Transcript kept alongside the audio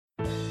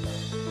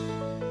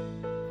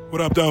What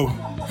up, though?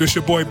 It's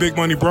your boy Big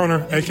Money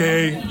Broner,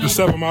 a.k.a. the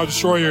 7 Mile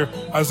Destroyer,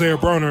 Isaiah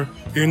Broner.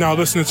 You're now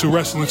listening to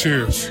Wrestling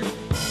Cheers.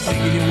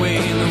 Making your way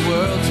in the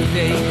world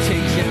today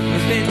takes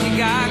everything you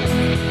got.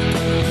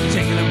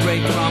 Taking a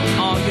break from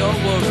all your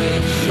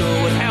worries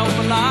sure would help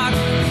a lot.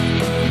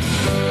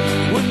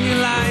 Wouldn't you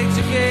like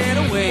to get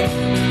away?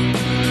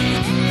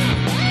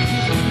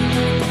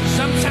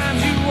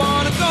 Sometimes you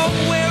want to go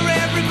where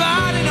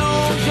everybody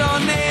knows your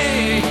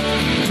name.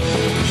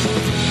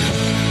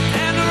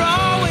 And they're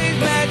always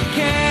glad you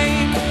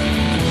came.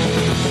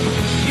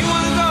 You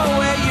want to go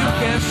where you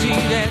can see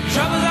that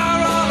troubles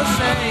are all the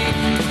same.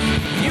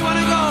 You want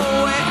to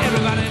go where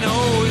everybody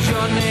knows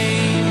your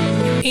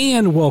name.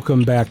 And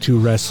welcome back to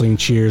Wrestling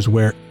Cheers,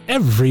 where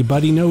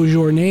everybody knows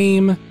your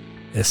name,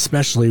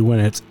 especially when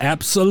it's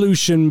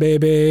Absolution,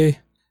 baby.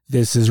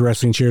 This is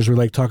Wrestling Cheers, where we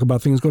like to talk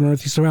about things going on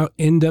throughout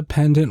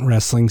independent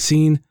wrestling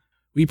scene.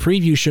 We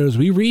preview shows,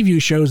 we review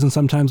shows, and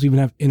sometimes we even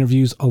have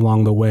interviews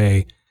along the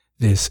way.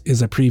 This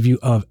is a preview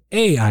of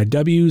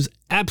AIW's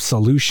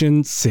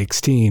Absolution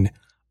 16.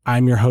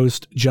 I'm your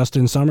host,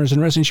 Justin Summers,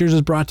 and Wrestling Cheers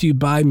is brought to you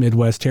by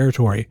Midwest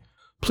Territory.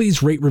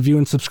 Please rate, review,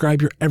 and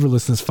subscribe your ever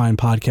listen to this fine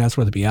podcast,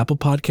 whether it be Apple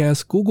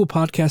Podcasts, Google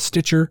Podcasts,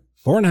 Stitcher,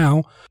 for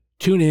now,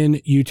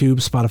 TuneIn, YouTube,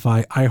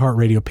 Spotify,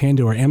 iHeartRadio,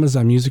 Pandora,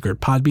 Amazon Music, or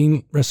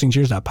Podbean,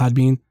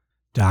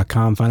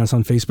 WrestlingCheers.podbean.com. Find us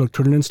on Facebook,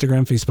 Twitter, and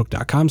Instagram,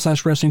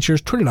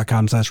 Facebook.com/WrestlingCheers,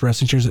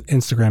 Twitter.com/WrestlingCheers, and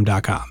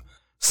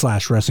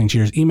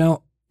Instagram.com/WrestlingCheers.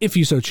 Email, if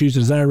you so choose to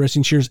desire,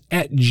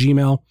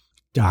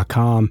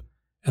 WrestlingCheers@gmail.com.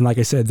 And like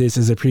I said, this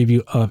is a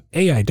preview of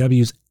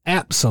AIW's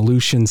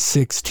Absolution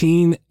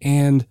 16.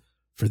 And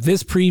for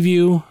this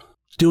preview,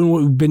 doing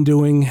what we've been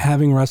doing,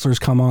 having wrestlers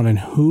come on, and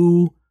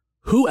who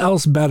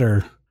else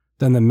better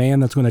than the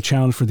man that's going to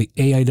challenge for the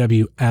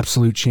AIW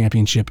Absolute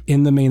Championship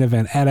in the main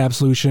event at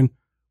Absolution?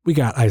 We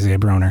got Isaiah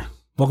Broner.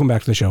 Welcome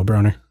back to the show,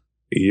 Broner.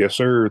 Yes,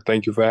 sir.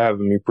 Thank you for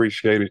having me.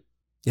 Appreciate it.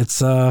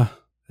 It's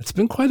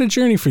been quite a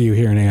journey for you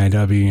here in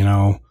AIW, you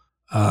know.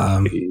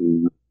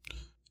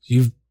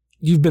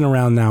 You've been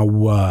around now,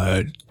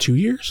 what, 2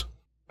 years?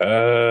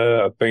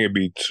 I think it'd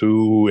be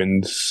 2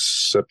 in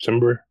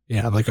September.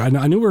 Yeah, like I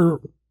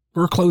knew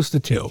we're close to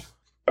 2.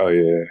 Oh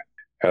yeah,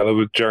 hell of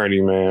a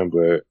journey, man.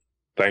 But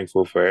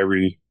thankful for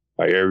every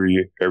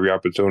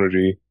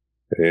opportunity.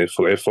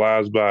 It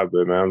flies by,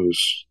 but man, I'm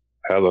just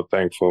hella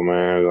thankful,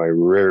 man. Like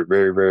very,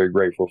 very, very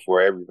grateful for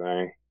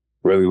everything.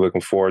 Really looking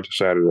forward to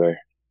Saturday.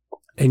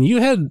 And you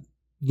had,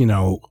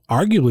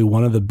 arguably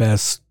one of the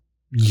best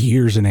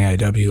years in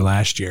AIW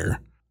last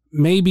year.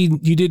 Maybe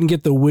you didn't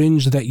get the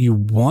wins that you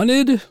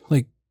wanted,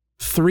 like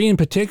 3 in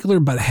particular,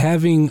 but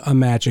having a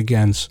match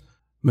against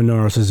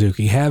Minoru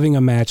Suzuki, having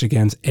a match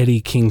against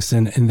Eddie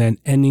Kingston, and then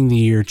ending the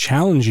year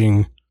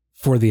challenging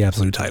for the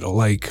Absolute title.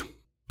 Like,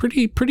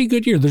 pretty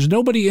good year. There's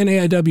nobody in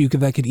AIW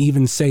that could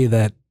even say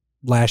that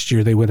last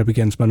year they went up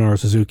against Minoru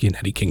Suzuki and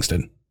Eddie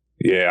Kingston.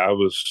 Yeah, I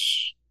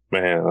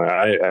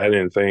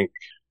didn't think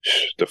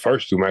the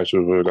first 2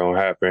 matches were going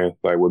to happen.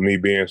 Like, with me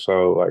being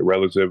so, like,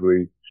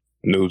 relatively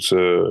new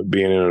to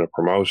being in a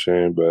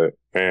promotion, but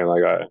man,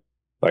 I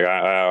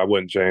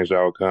wouldn't change the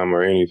outcome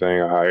or anything,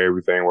 how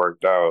everything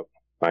worked out.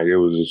 Like, it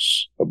was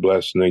just a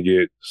blessing to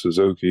get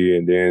Suzuki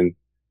and then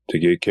to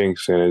get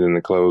Kingston and then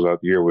to close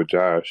out the year with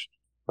Josh.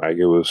 Like,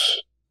 it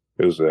was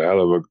a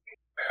hell of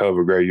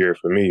a great year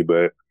for me,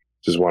 but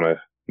just want to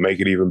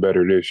make it even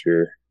better this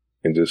year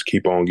and just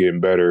keep on getting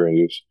better and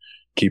just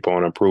keep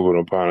on improving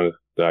upon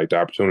the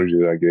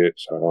opportunities I get.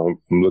 So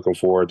I'm looking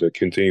forward to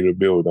continue to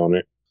build on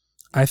it.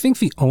 I think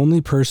the only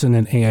person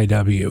in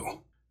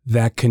AIW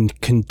that can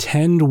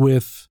contend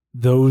with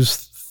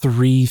those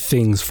 3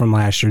 things from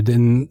last year,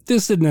 then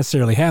this didn't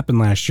necessarily happen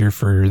last year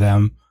for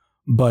them,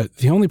 but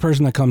the only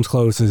person that comes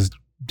close is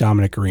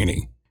Dominic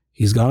Garrini.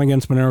 He's gone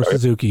against Minoru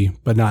Suzuki,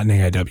 but not in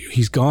AIW.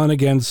 He's gone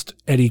against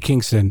Eddie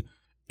Kingston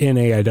in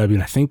AIW,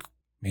 and I think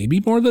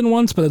maybe more than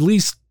once, but at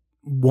least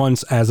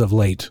once as of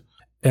late.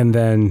 And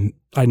then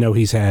I know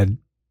he's had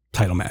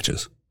title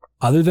matches.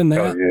 Other than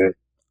that,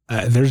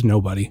 there's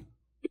nobody.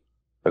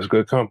 That's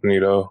good company,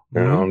 though.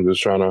 Mm-hmm. I'm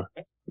just trying to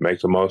make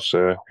the most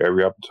of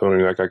every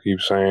opportunity, like I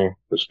keep saying.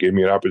 Just give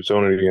me an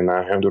opportunity, and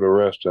I handle the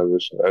rest of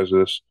it. So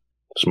it's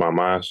my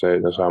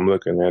mindset. That's how I'm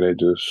looking at it.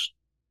 Just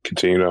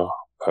continue to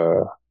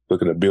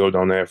looking to build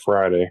on that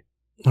Friday.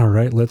 All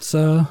right, let's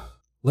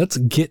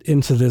get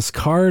into this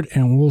card,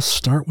 and we'll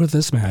start with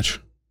this match.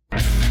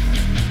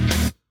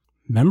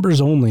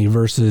 Members Only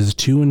versus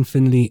To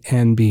Infinity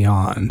and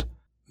Beyond.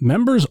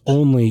 Members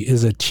Only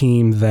is a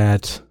team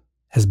that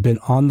has been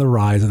on the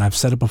rise, and I've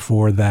said it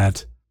before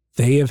that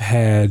they have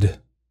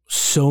had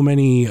so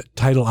many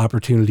title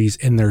opportunities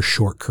in their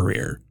short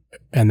career,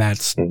 and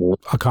that's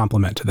a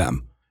compliment to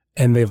them.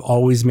 And they've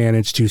always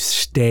managed to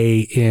stay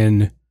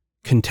in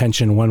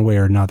contention one way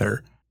or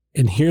another.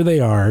 And here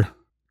they are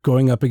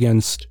going up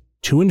against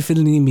To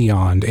Infinity and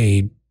Beyond,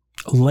 a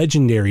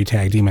legendary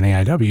tag team in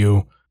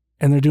AIW,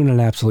 and they're doing an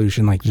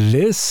Absolution. Like,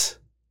 this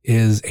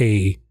is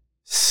a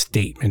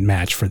statement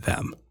match for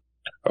them.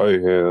 Oh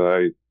yeah,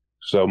 like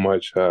so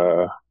much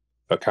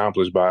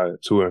accomplished by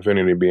To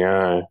Infinity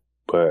Beyond,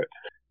 but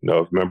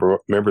if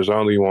members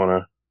only want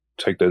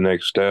to take the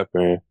next step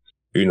and,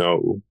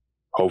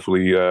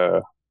 hopefully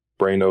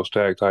bring those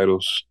tag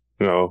titles,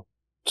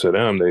 to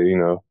them,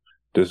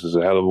 this is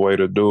a hell of a way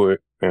to do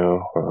it. They're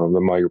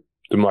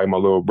like my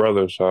little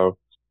brother, so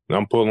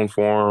I'm pulling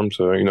for them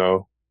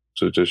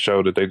to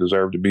show that they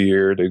deserve to be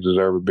here. They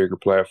deserve a bigger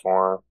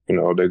platform.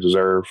 They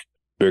deserve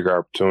bigger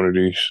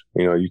opportunities.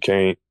 You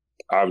can't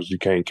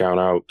count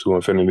out to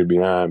infinity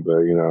beyond, but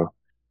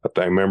I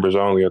think members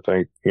only. I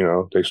think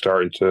they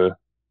starting to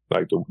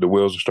the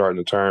wheels are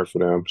starting to turn for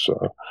them. So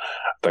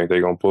I think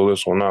they're gonna pull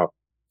this one out.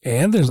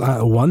 And there's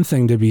one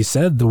thing to be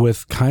said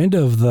with kind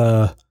of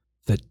the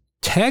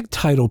tag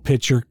title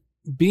picture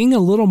being a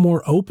little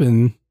more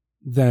open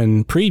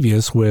than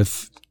previous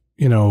with,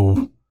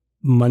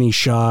 Money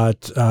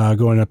Shot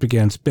going up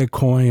against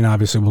Bitcoin.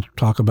 Obviously, we'll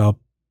talk about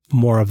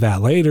more of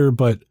that later,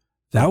 but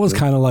that was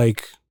kind of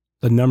like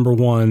the number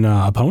one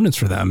opponents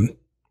for them.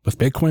 With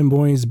Bitcoin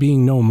Boys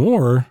being no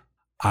more,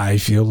 I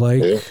feel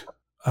like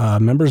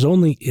members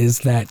only is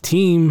that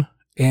team,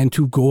 and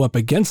to go up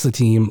against the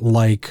team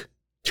like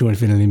To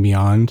Infinity and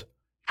Beyond,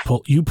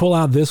 pull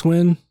out this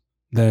win,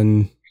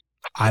 then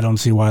I don't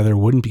see why there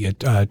wouldn't be a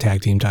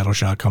tag team title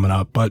shot coming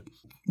up. But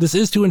this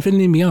is To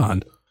Infinity and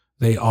Beyond.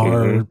 They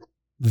are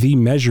the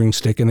measuring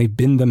stick, and they've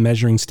been the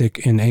measuring stick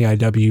in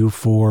AIW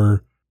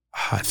for,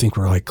 I think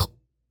we're like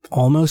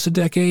almost a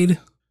decade,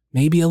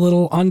 maybe a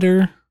little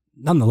under.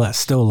 Nonetheless,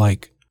 still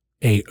like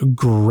a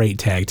great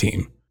tag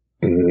team.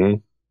 Mm-hmm.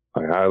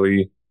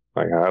 Highly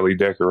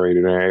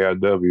decorated in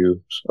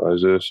AIW. So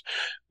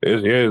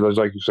it's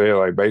like you said,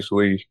 like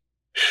basically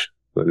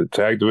the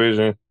tag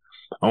division,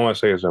 I don't want to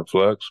say it's in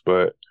flux,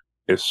 but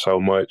it's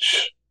so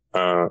much.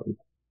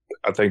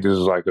 I think this is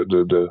like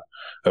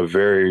a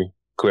very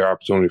clear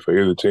opportunity for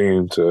either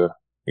team to,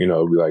 be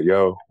like,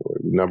 yo,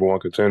 number one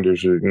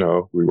contenders,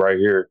 we right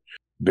here.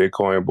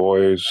 Bitcoin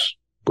Boys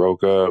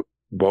broke up.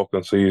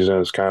 Vulcan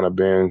season's kind of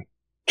been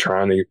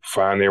trying to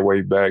find their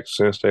way back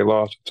since they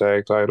lost the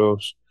tag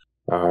titles.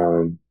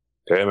 Man,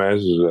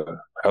 this is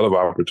a hell of an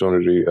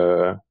opportunity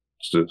to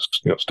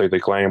state their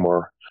claim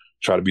or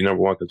try to be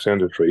number one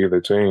contenders for either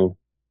team.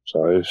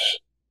 So it's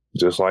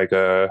just like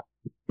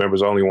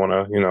members only want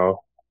to,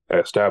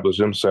 establish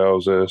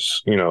themselves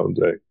as,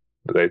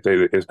 they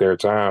it's their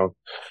time.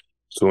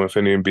 To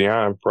Infinity and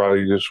Beyond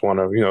probably just want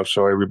to,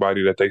 show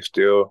everybody that they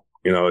still,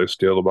 it's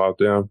still about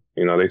them.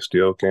 They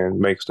still can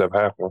make stuff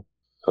happen.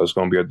 So it's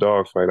going to be a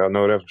dogfight. I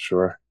know that for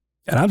sure.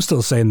 And I'm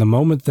still saying the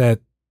moment that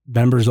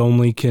members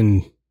only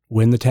can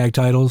win the tag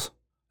titles,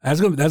 that's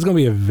going to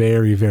be a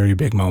very, very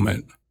big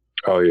moment.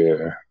 Oh,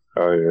 yeah.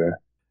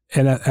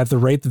 And at the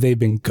rate that they've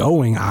been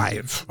going,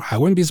 I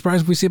wouldn't be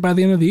surprised if we see it by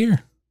the end of the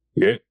year.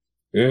 Yeah.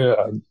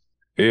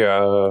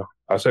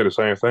 I say the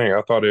same thing.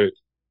 I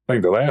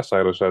think the last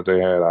title shot they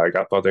had, I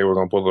thought they were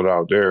gonna pull it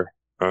out there.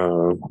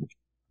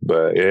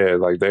 But yeah,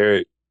 like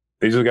they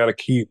just gotta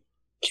keep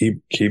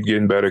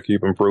getting better,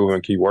 keep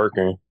improving, keep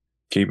working,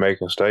 keep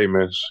making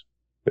statements.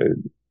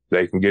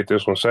 They can get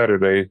this one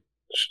Saturday.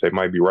 They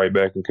might be right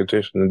back in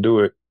contention to do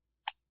it.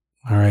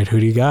 All right, who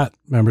do you got?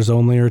 Members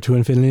only or To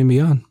Infinity and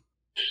Beyond?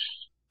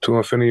 To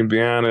Infinity and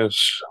Beyond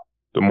is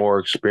the more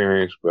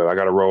experienced, but I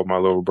got to roll with my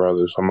little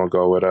brothers. I'm going to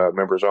go with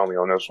members only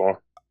on this one.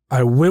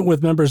 I went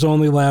with members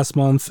only last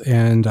month,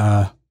 and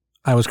I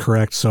was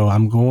correct, so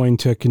I'm going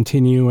to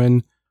continue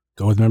and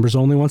go with members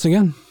only once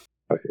again.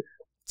 Okay.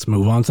 Let's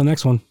move on to the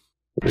next one.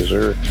 Yes,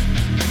 sir.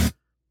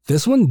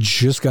 This one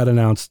just got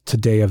announced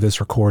today of this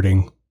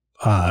recording.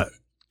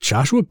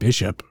 Joshua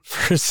Bishop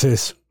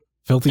versus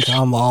Filthy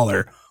Tom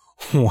Lawler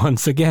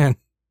once again.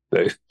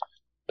 They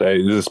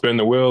just spin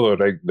the wheel, or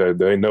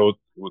they know,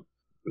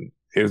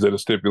 is it a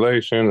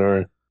stipulation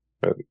or?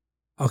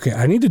 Okay,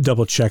 I need to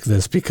double check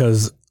this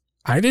because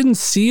I didn't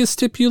see a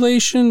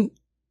stipulation.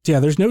 Yeah,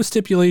 there's no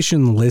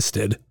stipulation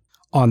listed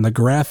on the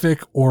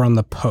graphic or on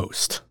the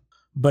post.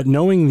 But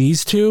knowing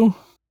these two,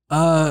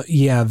 no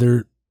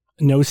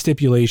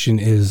stipulation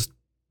is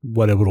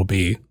what it will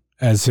be.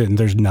 As in,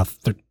 there's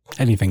nothing,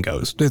 anything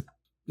goes. This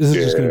is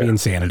just going to be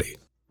insanity.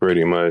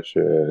 Pretty much,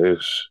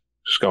 it's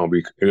going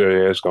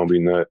to be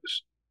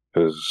nuts.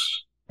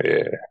 Because,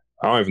 I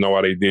don't even know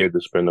why they did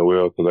to spin the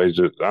wheel. Because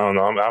I don't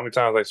know how many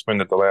times they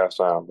spun it the last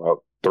time.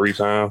 About 3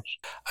 times.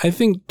 I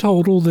think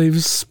total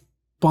they've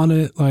spun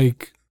it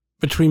like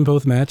between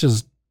both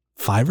matches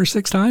 5 or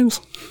 6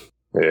 times.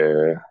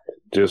 Yeah,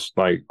 just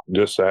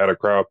to have a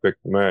crowd pick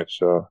the match.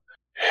 So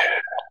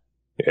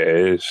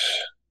it's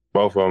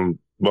both of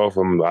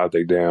them out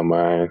their damn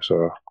mind.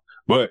 So,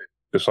 but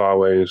it's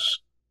always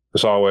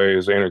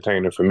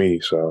entertaining for me.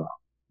 So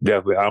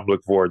definitely, I'm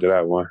looking forward to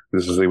that one.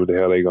 Just to see what the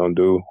hell they gonna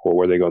do or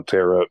where they gonna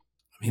tear up.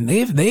 I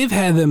mean, they've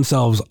had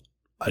themselves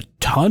a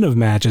ton of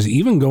matches,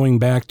 even going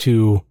back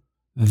to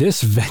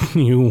this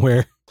venue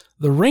where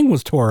the ring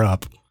was tore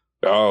up.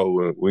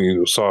 Oh,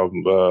 we saw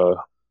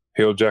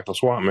Hill Jack and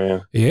Swamp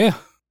Man. Yeah.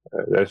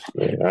 I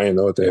didn't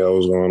know what the hell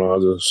was going on.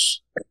 I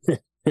just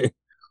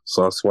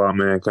saw Swamp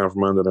Man come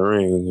from under the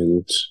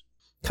ring.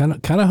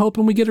 And kind of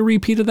hoping we get a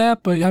repeat of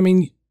that, but I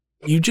mean,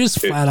 you just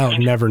flat out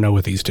never know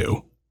with these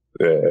two.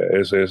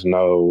 it's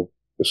no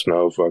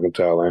fucking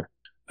telling.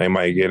 They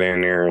might get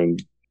in there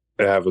and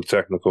have a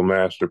technical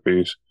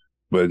masterpiece,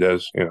 but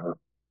that's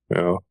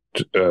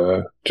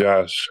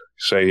Josh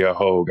say your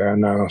whole guy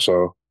now,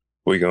 so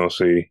we gonna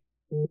see.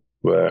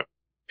 But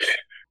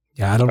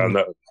yeah, I don't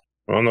know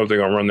if they're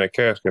gonna run that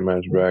casket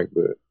match back,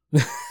 but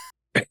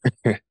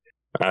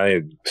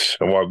I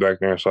walked back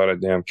there and saw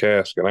that damn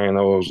casket. I didn't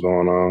know what was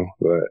going on,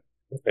 but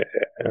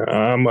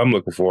I'm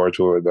looking forward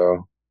to it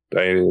though.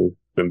 They've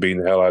been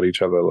beating the hell out of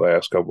each other the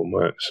last couple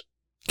months.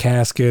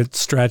 Casket,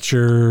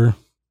 stretcher,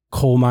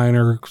 coal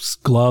miner's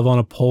glove on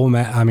a pole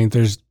mat. I mean,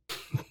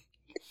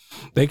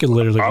 they could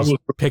literally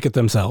pick it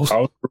themselves.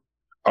 I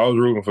was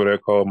rooting for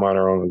that coal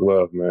miner on the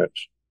glove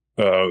match,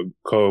 on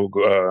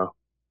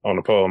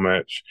the pole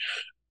match,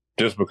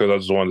 just because I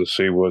just wanted to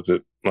see what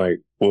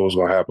was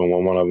going to happen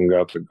when one of them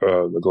got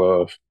the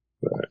glove.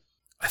 But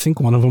I think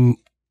there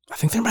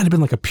might have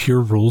been like a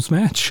pure rules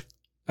match.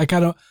 I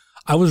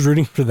was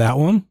rooting for that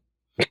one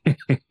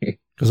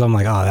because I'm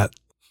like,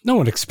 no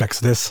one expects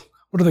this.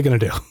 What are they going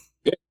to do?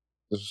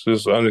 It's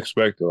just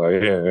unexpected.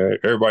 Like, yeah,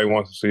 everybody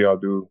wants to see y'all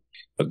do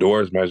a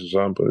doors match or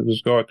something, but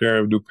just go out there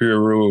and do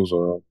pure rules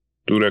or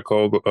do that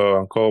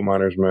coal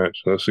miners match.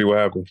 Let's see what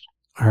happens.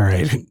 All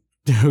right.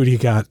 Who do you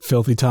got?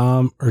 Filthy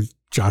Tom or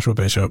Joshua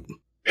Bishop?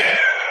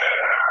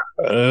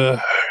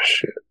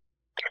 Shit.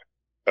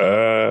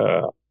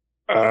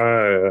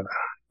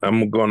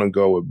 I'm gonna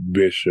go with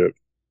Bishop.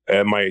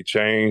 That might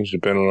change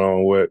depending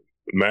on what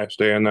match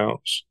they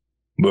announce.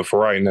 But for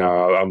right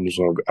now,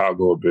 I'll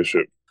go with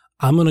Bishop.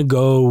 I'm gonna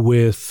go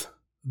with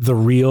the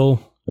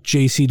real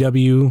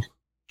JCW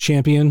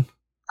champion,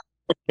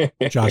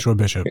 Joshua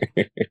Bishop.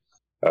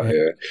 Oh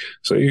yeah.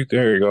 So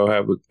there you go.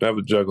 Have a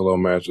Juggalo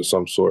match of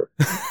some sort.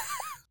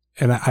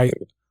 And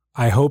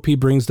I hope he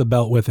brings the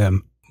belt with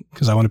him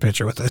because I want a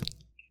picture with it.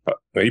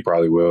 He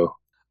probably will.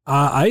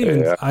 I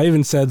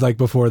even said like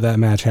before that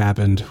match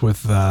happened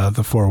with the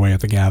 4-way at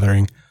the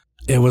Gathering,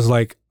 it was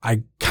like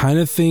I kind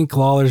of think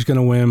Lawler's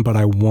gonna win, but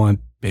I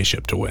want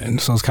Bishop to win.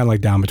 So it's kind of like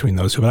down between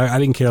those two. But I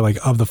didn't care like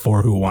of the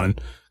 4 who won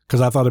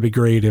because I thought it'd be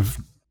great if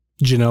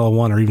Janela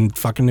won or even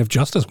fucking if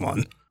Justice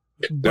won.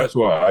 That's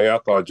why I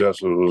thought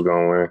Justice was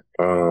gonna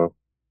win.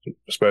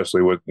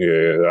 Especially with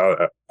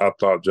I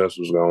thought Justice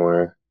was gonna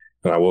win.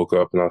 And I woke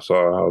up and I was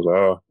like,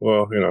 oh,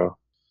 well,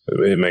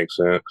 it makes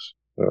sense.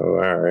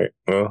 All right.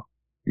 Well,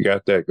 you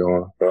got that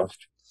going.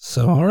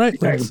 So, all right.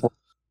 Let's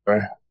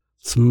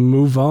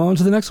move on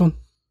to the next one.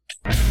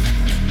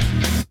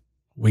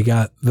 We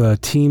got the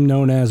team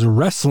known as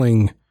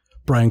Wrestling,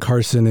 Brian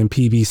Carson and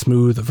PB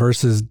Smooth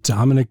versus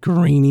Dominic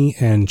Guarini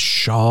and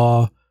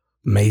Shaw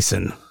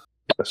Mason.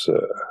 It's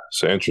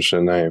an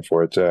interesting name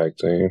for that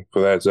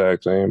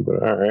tag team,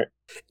 but all right.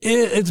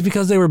 It's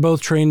because they were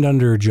both trained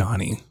under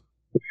Johnny.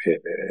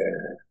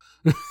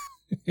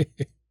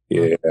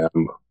 Yeah,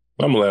 I'm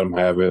gonna let them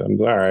have it. I'm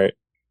all right.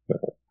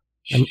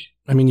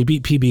 I mean, you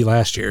beat PB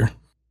last year.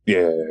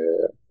 Yeah,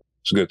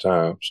 it's good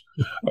times.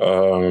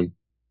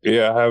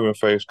 Yeah, I haven't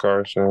faced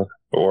Carson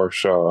or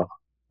Shaw.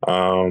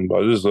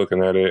 But just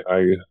looking at it,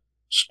 I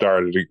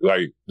started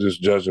like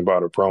just judging by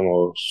the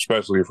promos,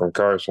 especially from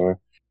Carson.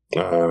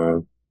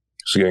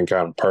 It's getting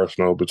kind of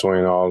personal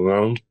between all of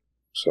them.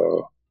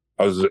 So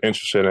I was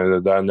interested in the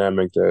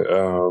dynamic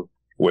that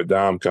with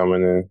Dom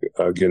coming in,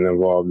 getting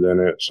involved in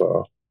it.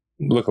 So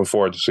I'm looking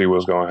forward to see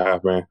what's going to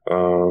happen.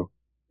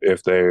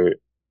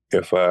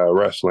 If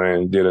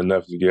wrestling did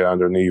enough to get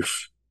underneath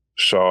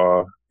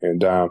Shaw and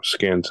Dom's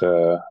skin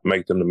to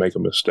make a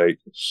mistake,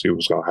 see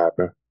what's going to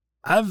happen.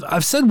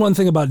 I've said one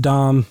thing about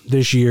Dom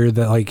this year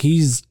that like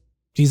he's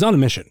on a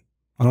mission.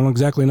 I don't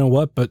exactly know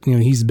what, but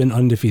he's been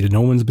undefeated.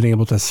 No one's been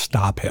able to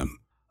stop him.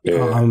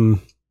 Yeah.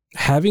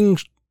 Having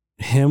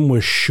him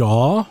with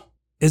Shaw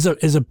is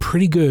a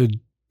pretty good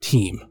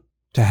team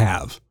to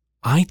have.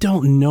 I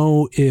don't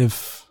know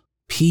if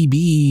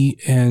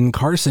PB and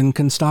Carson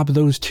can stop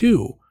those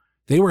two.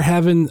 They were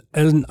having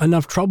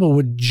enough trouble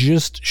with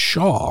just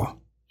Shaw.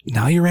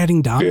 Now you're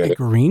adding Dominic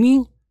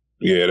Guarini?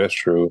 Yeah, that's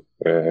true.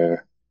 Yeah.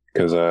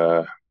 Because,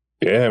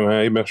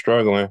 man, he's been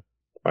struggling.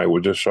 Like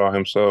with just Shaw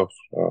himself.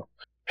 So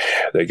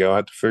they gonna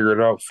have to figure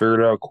it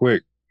out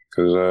quick.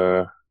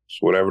 Because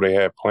whatever they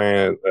had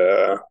planned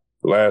the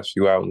last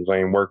few albums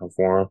ain't working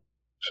for him.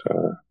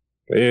 So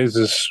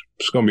it's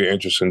gonna be an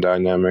interesting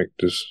dynamic.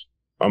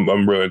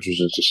 I'm real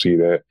interested to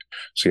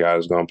see how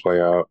it's gonna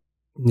play out.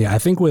 Yeah, I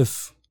think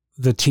with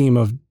the team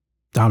of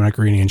Dominic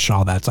Guarini and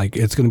Shaw, that's like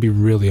it's gonna be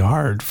really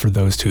hard for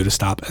those two to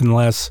stop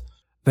unless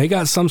they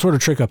got some sort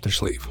of trick up their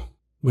sleeve.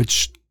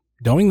 Which,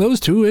 knowing those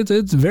two,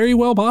 it's very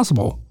well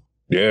possible.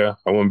 Yeah,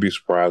 I wouldn't be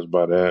surprised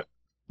by that,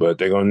 but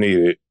they're gonna need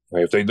it.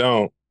 Like, if they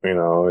don't,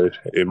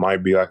 it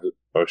might be like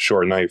a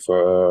short night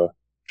for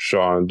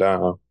Shaw and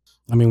Dom.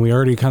 I mean, we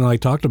already kind of like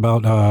talked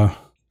about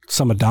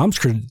some of Dom's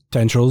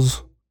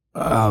credentials.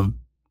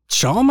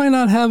 Shaw might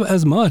not have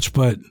as much,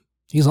 but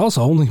he's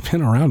also only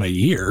been around a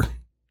year.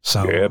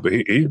 So yeah, but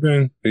he's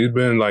been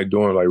like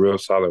doing like real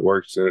solid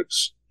work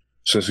since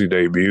he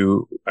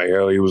debuted. Like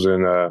hell, he was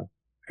in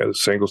had a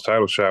singles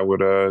title shot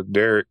with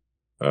Derek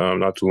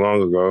not too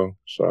long ago.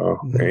 So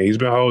and he's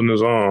been holding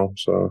his own.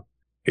 So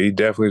he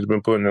definitely has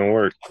been putting in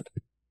work.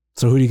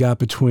 So who do you got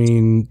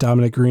between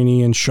Dominic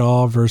Greeny and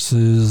Shaw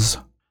versus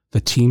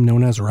the team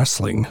known as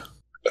Wrestling?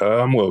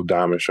 I'm with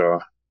Diamond Shaw.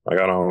 Like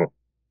I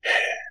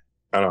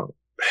don't.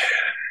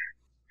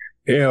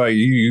 Yeah, like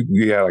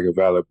you got like a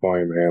valid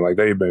point, man. Like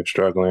they've been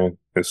struggling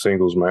in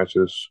singles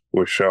matches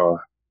with Shaw,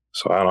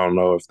 so I don't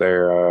know if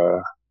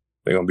they're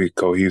gonna be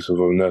cohesive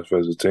enough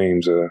as a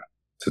team to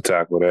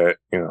tackle that.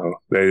 You know,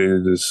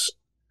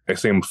 they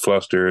seem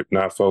flustered,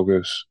 not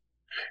focused,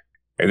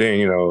 and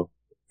then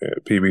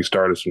PB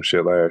started some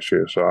shit last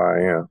year, so I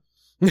am.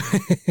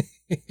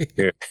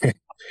 Yeah,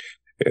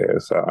 yeah.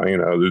 So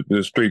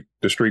the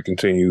streak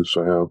continues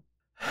for him.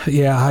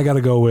 Yeah, I got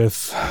to go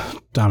with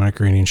Dominic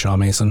Greeny and Shaw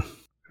Mason.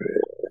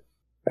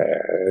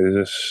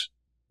 It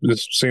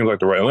just seems like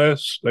the right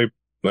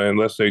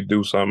unless they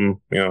do something,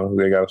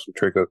 they got some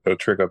trick up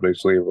their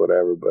sleeve or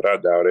whatever, but I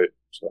doubt it.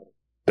 So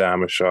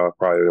Diamond Shaw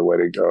probably the way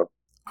to go.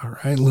 All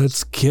right,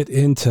 let's get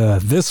into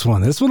this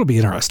one. This one will be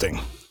interesting.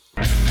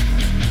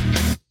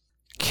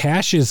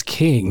 Cash is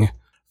King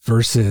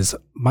versus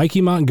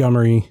Mikey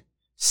Montgomery,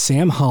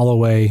 Sam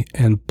Holloway,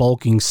 and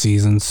Bulking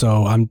Season.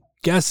 So I'm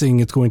guessing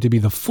it's going to be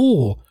the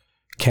full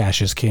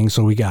Cash is King.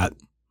 So we got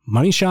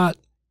Money Shot,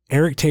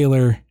 Eric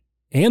Taylor,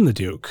 and the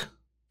Duke.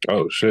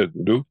 Oh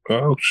shit, Duke!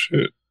 Oh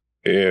shit!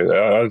 Yeah,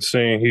 I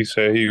seen. He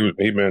said he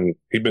been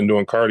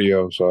doing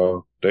cardio,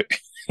 so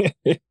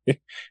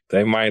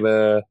they might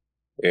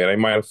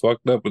have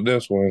fucked up with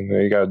this one.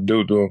 They got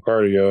Duke doing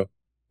cardio.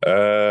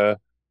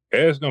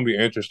 It's gonna be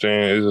interesting.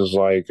 It's just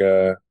like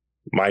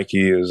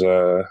Mikey is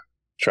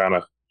trying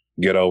to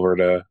get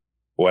over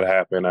what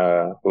happened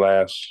at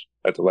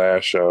the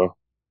last show.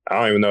 I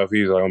don't even know if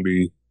he's gonna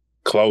be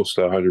close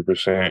to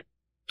 100%.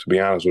 To be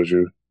honest with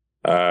you.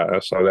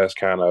 So that's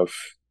kind of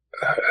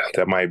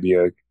that might be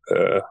a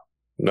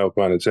no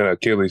pun intended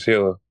Achilles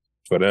heel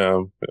for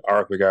them.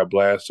 Arthur got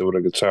blasted with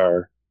a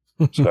guitar,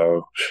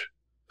 so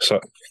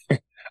I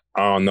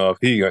don't know if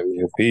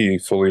he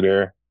fully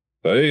there.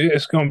 So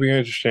it's gonna be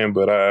interesting,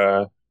 but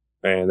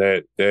man,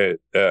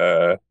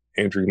 that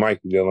injury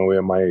Mike dealing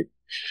with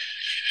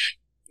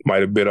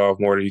might have bit off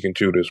more than he can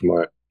chew this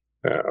month.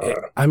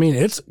 I mean,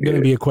 it's going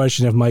to be a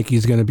question if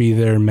Mikey's going to be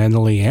there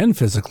mentally and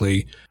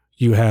physically.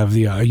 You have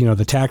the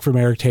the attack from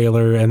Eric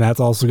Taylor, and that's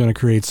also going to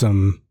create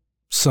some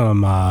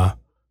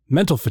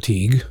mental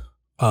fatigue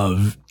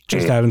of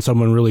just having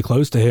someone really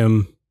close to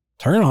him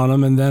turn on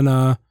him, and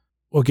then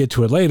we'll get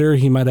to it later.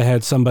 He might have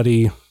had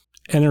somebody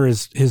enter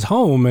his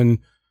home and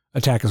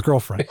attack his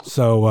girlfriend.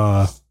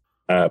 So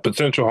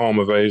potential home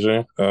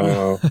invasion.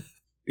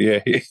 Yeah,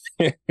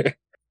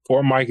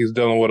 poor Mike is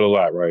dealing with a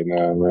lot right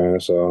now, man.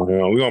 So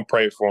we're gonna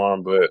pray for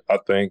him, but I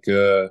think.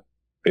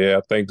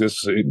 I think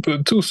this is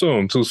too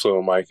soon,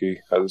 Mikey.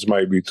 This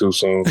might be too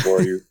soon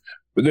for you.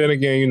 But then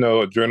again,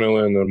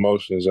 adrenaline and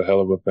emotion is a hell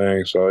of a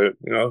thing. So,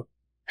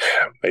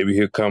 maybe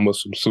he'll come with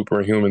some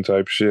superhuman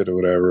type shit or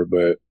whatever.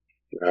 But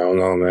I don't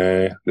know,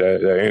 man.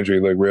 That injury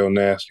looked real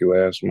nasty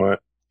last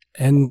month.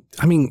 And,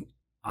 I mean,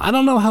 I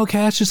don't know how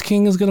Cash is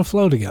King is going to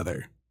flow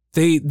together.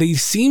 They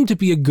seem to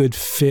be a good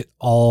fit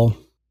all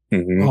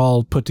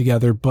put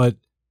together. But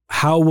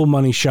how will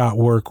Money Shot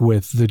work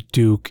with the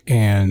Duke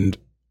and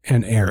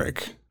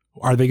Eric?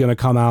 Are they going to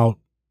come out,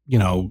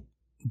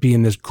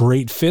 being this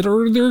great fit,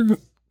 or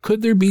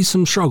could there be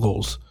some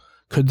struggles?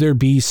 Could there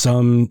be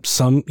some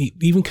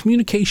even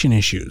communication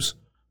issues?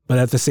 But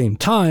at the same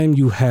time,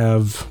 you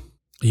have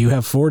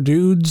 4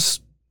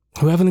 dudes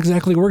who haven't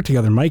exactly worked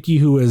together. Mikey,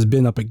 who has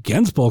been up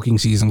against Bulking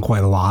Season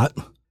quite a lot,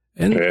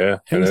 and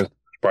there's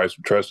probably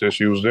some trust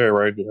issues there,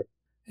 right there.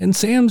 And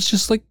Sam's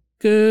just like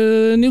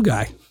a new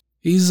guy.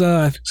 He's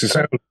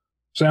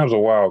Sam's a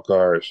wild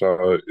card,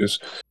 so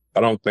I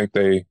don't think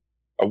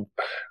I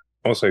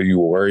won't say you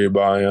worry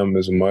about him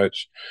as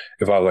much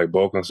if I was like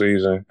Bulking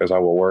Season as I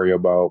would worry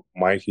about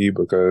Mikey,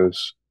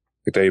 because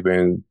they've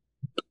been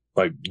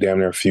like damn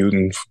near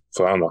feuding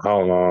for I don't know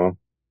how long.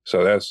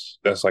 So that's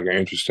like an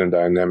interesting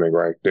dynamic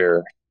right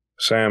there.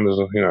 Sam is,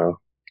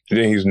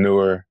 then he's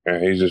newer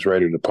and he's just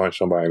ready to punch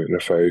somebody in the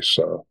face.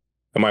 So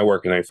it might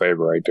work in their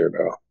favor right there,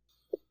 though.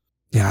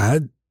 Yeah,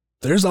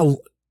 there's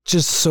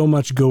just so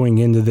much going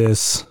into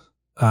this.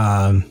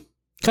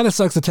 Kind of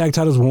sucks the tag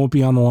titles won't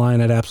be on the line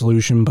at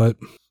Absolution, but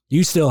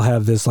you still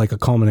have this like a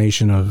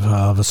culmination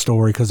of a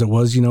story, because it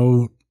was,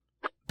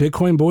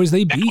 Bitcoin Boys,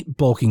 they beat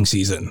Bulking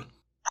Season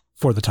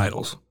for the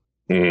titles.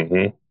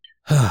 Mm-hmm.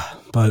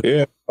 But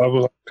yeah, I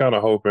was kind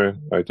of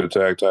hoping like the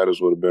tag titles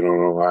would have been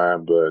on the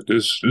line, but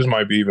this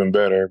might be even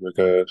better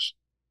because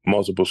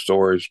multiple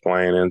stories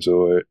playing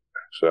into it.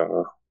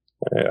 So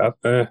yeah, I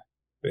think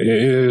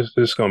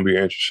it's going to be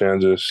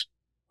interesting. Just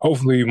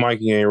hopefully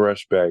Mikey ain't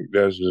rushed back.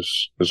 That's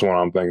what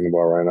I'm thinking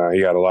about right now.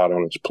 He got a lot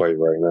on his plate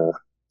right now.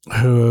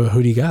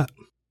 Who do you got?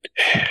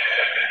 I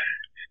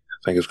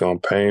think it's going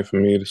to pain for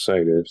me to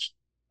say this.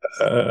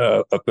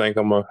 I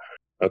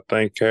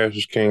think Cash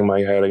is King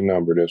might have a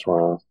number this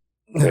round.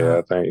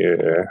 Yeah,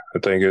 I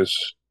think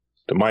it's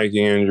the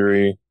Mikey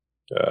injury,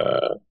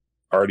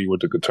 Artie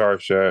with the guitar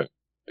shot,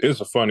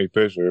 it's a funny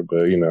picture,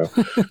 but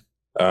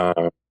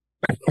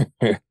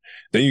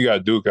then you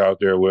got Duke out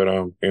there with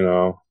him.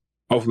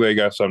 Hopefully they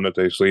got something that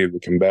they sleeve to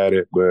combat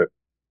it. But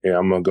yeah,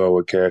 I'm gonna go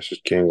with Cash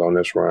is King on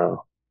this round.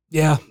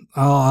 Yeah,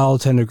 I'll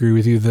tend to agree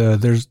with you.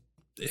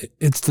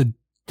 It's the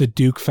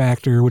Duke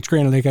factor, which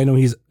granted, like I know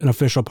he's an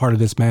official part of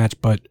this match,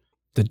 but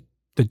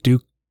the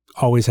Duke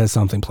always has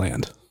something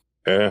planned.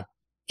 Yeah,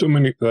 too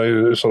many.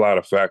 There's a lot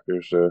of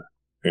factors to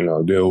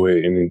deal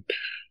with, and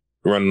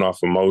running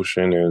off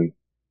emotion and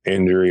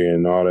injury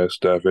and all that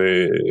stuff.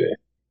 It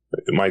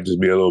might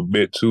just be a little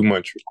bit too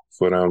much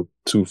for them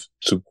too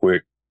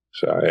quick.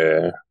 So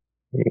yeah,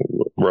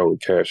 roll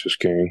with Cash is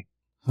King.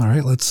 All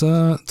right, let's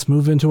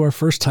move into our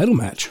first title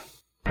match.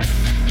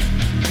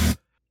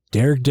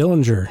 Derek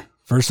Dillinger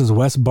versus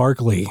Wes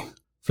Barkley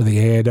for the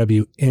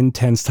AIW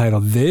Intense title.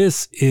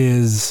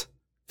 There's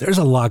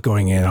a lot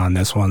going in on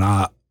this one.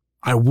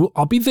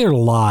 I'll be there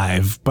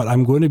live, but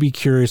I'm going to be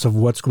curious of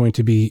what's going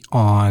to be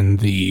on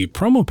the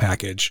promo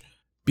package,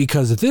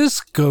 because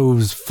this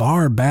goes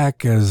far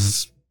back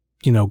as,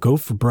 Go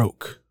for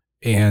Broke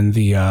and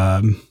the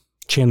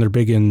Chandler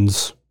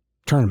Biggins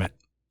tournament.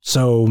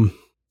 So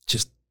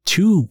just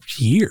 2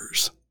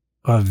 years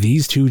of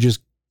these two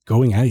just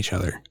going at each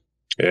other.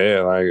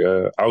 Yeah,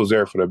 I was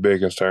there for the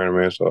Biggins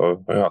tournament,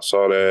 so I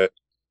saw that,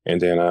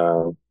 and then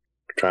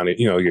trying to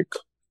get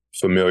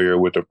familiar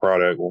with the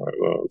product,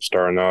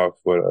 starting off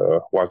with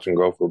watching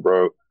Go for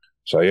Broke.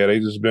 So yeah, they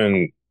just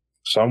been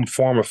some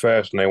form of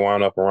fashion. They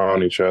wound up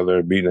around each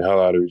other, beating the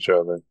hell out of each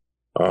other.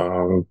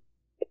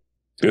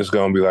 It's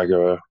gonna be like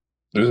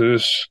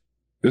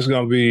it's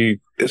gonna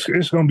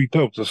be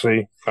dope to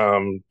see.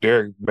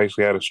 Derek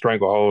basically had a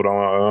stranglehold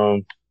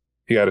on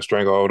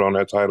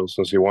that title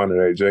since he won it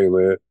at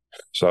J-Lid.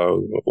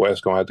 So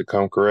Wes gonna have to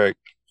come correct,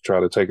 try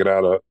to take it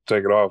off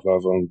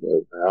of him.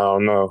 But I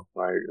don't know.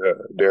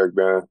 Derek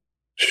been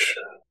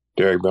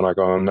like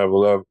on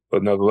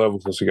another level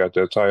since he got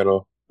that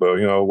title. But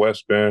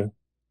Wes been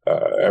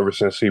ever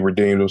since he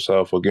redeemed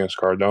himself against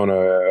Cardona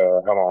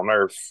at Hell on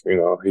Earth.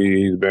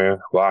 He's been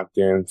locked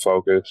in,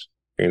 focused.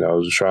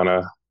 Just trying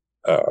to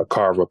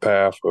carve a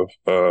path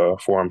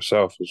for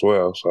himself as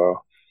well.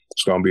 So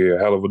it's gonna be a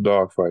hell of a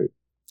dogfight.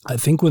 I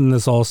think when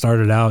this all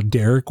started out,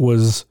 Derek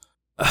was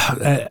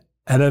at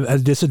a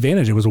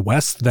disadvantage. It was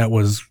Wes that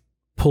was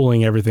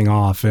pulling everything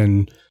off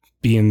and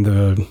being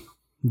the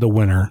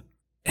winner.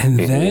 And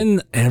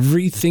then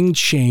everything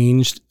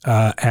changed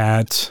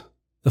at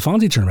the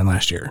Fonzie tournament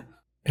last year.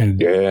 And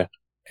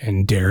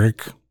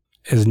Derek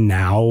has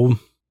now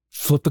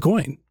flipped the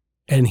coin.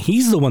 And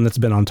he's the one that's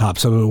been on top.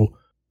 So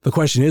the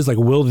question is,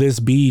 will this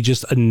be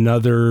just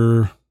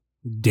another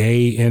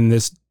day in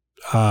this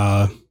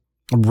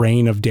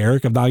reign of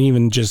Derek, of not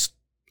even just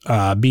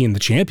being the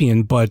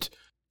champion, but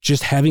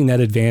just having that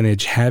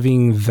advantage,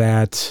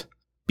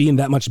 being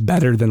that much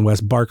better than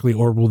Wes Barkley?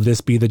 Or will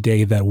this be the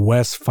day that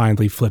Wes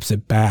finally flips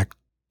it back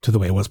to the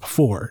way it was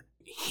before?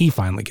 He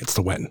finally gets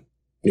the win.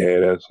 Yeah,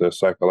 that's a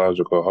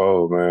psychological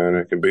hold, man.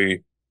 It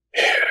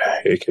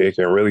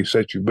can really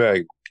set you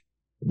back.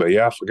 But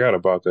yeah, I forgot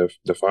about the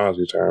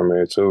Fonzie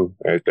tournament too.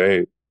 I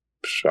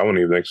wasn't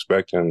even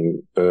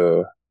expecting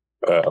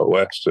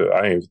Wes to.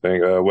 I didn't even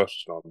think Wes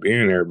was going to be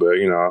in there, but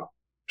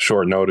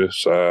short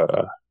notice,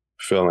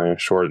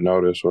 short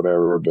notice,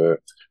 whatever.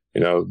 But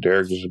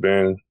Derek has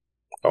been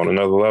on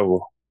another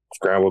level.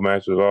 Scramble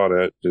matches, all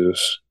that,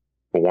 just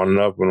one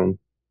up with him.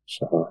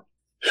 So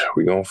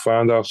we gonna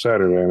find out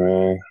Saturday,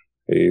 man.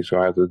 He's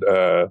gonna have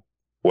to.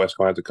 Wes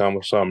gonna have to come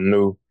with something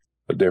new,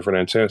 a different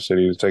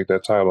intensity to take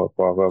that title up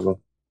off of him.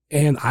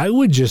 And I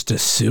would just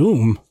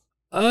assume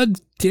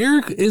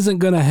Derek isn't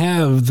going to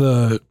have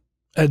the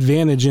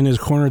advantage in his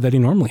corner that he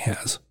normally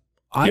has.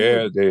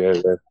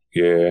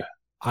 Yeah.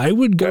 I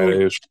would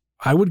go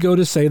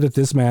to say that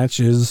this match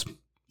is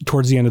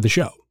towards the end of the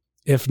show,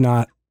 if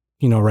not,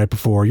 right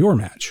before your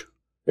match.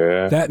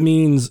 Yeah. That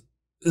means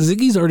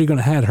Ziggy's already going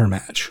to have her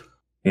match.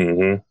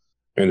 Mm-hmm.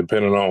 And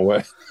depending on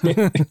what,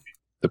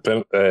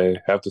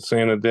 after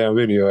seeing the damn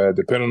video,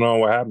 depending on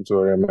what happened to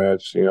her in that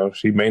match,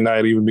 she may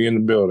not even be in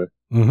the building.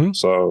 Mm-hmm.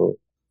 So,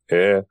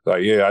 I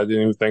didn't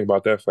even think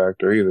about that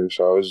factor either.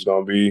 So it's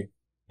going to be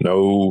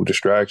no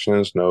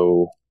distractions,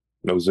 no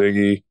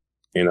Ziggy,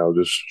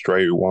 just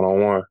straight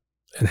one-on-one.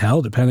 And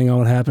hell, depending on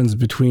what happens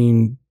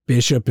between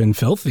Bishop and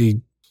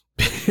Filthy,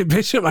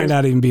 Bishop might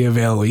not even be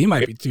available. He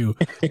might be too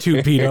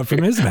beat up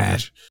from his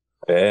match.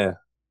 Yeah.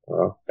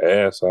 So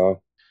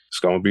it's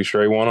going to be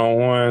straight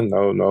one-on-one.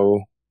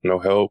 No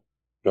help,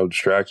 no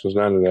distractions,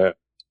 none of that.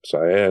 So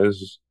this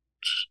is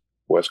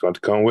what's going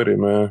to come with it,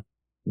 man.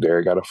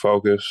 Derek got to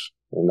focus,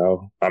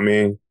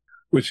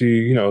 which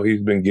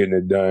he's been getting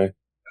it done.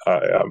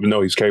 I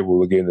know he's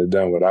capable of getting it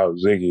done without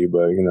Ziggy,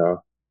 but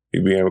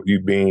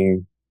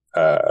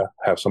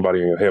have somebody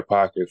in your hip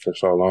pocket for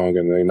so long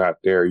and they're not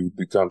there, you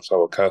become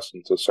so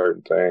accustomed to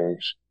certain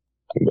things.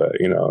 But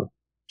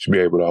should be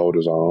able to hold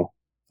his own.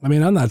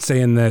 I'm not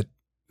saying that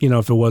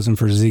if it wasn't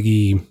for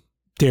Ziggy,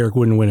 Derek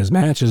wouldn't win his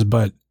matches,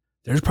 but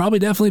there's probably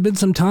definitely been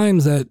some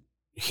times that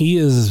he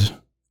is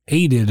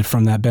aided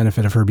from that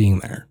benefit of her being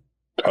there.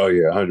 Oh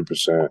yeah,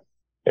 100%.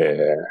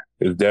 Yeah,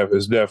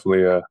 it's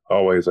definitely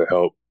always a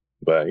help,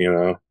 but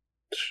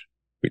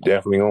we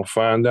definitely gonna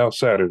find out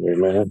Saturday,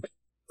 man.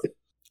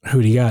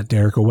 Who do you got,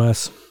 Derek or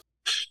Wes?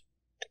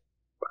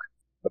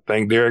 I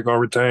think Derek gonna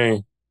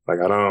retain. Like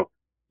I don't.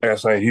 Like I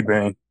say, he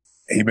been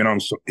on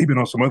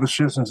some other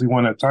shit since he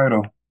won that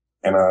title,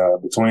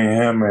 and between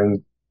him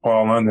and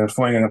Paul London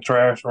flinging the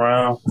trash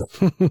around,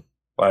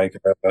 like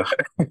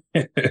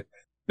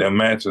them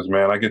matches,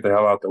 man. I get the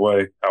hell out the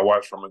way. I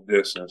watch from a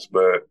distance,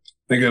 but I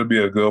think it'll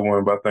be a good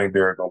one. But I think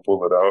Derek gonna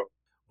pull it out.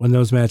 When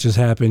those matches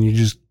happen, you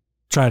just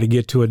try to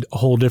get to a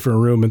whole different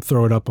room and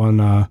throw it up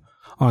on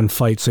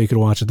Fight so you can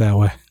watch it that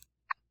way.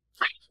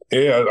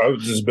 Yeah, I've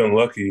just been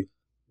lucky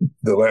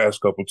the last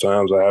couple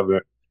times I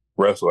haven't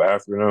wrestled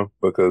after them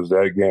because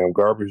that game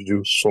garbage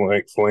juice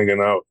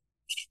flinging out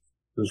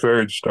is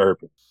very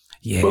disturbing.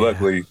 Yeah. But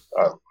luckily,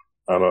 I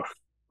don't know.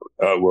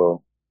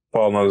 Well,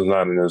 Paul London's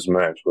not in this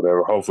match,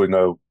 whatever. Hopefully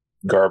no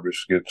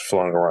garbage gets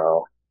flung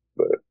around.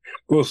 But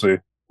we'll see.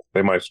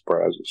 They might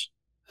surprise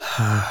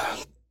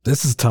us.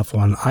 This is a tough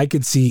one. I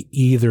could see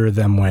either of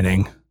them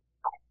winning.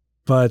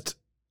 But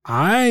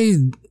I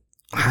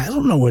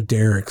don't know what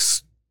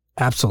Derek's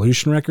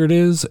Absolution record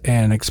is,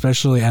 and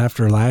especially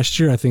after last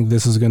year, I think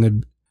this is gonna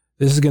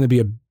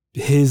be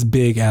his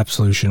big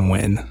Absolution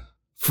win,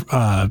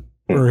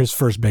 or his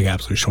first big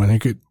Absolution win. He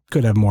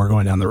could have more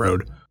going down the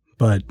road,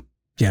 but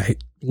yeah,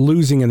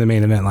 losing in the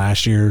main event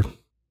last year,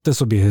 this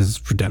will be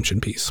his redemption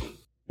piece.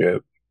 Yeah,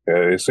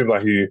 it seems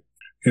like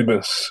he's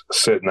been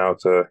sitting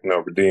out to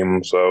redeem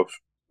himself.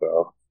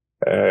 So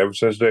ever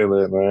since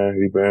Daylight, man,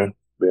 he been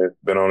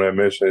on that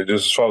mission.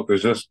 Just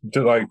focus, just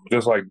like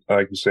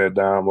you said,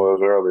 Dom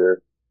was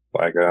earlier.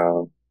 Like,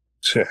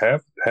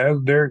 has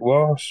Derek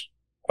lost?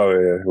 Oh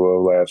yeah,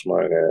 well last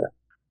night, yeah.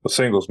 The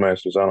singles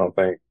matches, I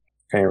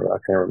can't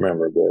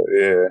remember, but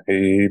yeah,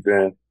 he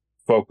been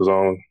focused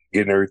on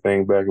getting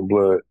everything back in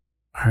blood.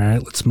 All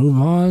right, let's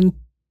move on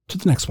to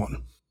the next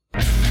one.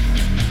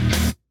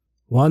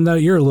 One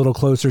that you're a little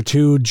closer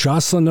to: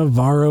 Jocelyn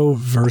Navarro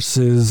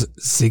versus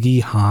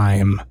Ziggy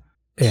Haim.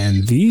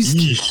 And these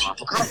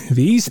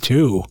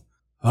two,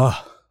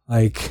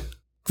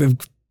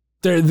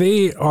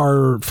 they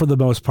are, for the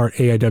most part,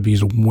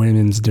 AIW's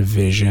women's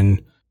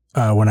division.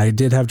 When I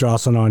did have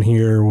Jocelyn on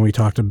here, when we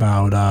talked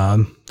about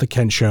the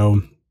Kent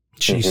show,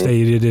 she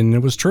stated, and it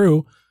was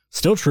true,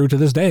 still true to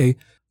this day,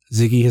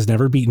 Ziggy has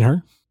never beaten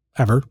her,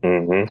 ever.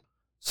 Mm-hmm.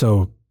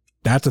 So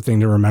that's a thing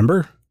to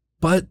remember.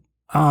 But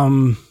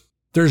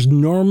there's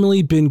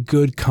normally been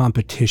good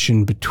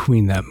competition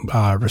between them,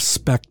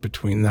 respect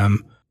between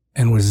them.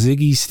 And with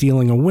Ziggy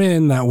stealing a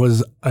win, that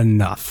was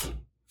enough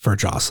for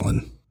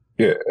Jocelyn.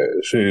 Yeah,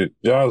 she's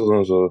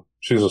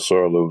a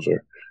sore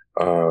loser.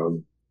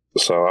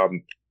 So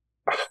I'm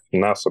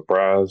not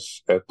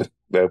surprised at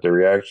the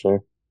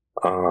reaction,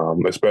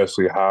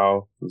 especially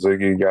how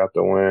Ziggy got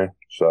the win.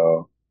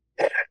 So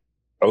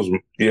I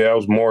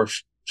was more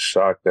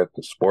shocked at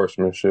the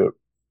sportsmanship,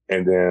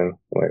 and then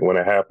like when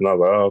it happened, I was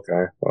like, oh,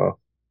 okay, well,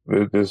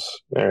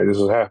 this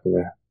is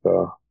happening.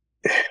 So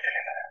I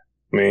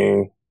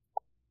mean,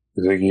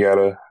 Ziggy I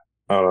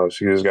don't know,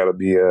 she just gotta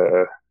be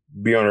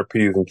on her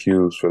P's and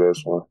Q's for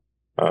this one.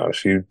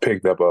 She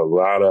picked up a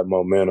lot of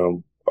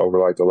momentum over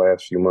like the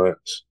last few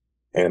months,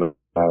 and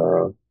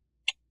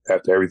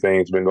after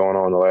everything's been going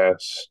on the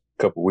last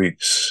couple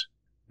weeks,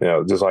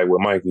 just like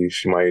with Mikey,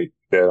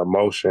 that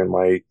emotion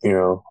might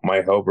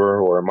help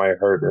her or it might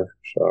hurt her.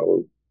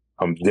 So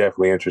I'm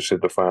definitely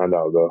interested to find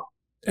out though.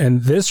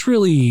 And this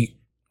really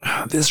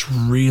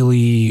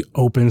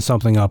opened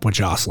something up with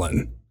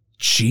Jocelyn.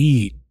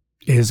 She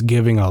is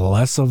giving a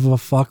less of a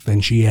fuck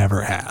than she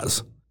ever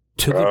has.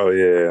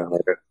 Yeah.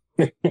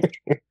 Like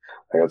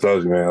I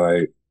told you, man,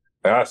 like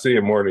I see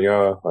it more than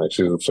y'all. Like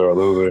she's a sore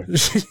loser.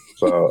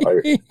 So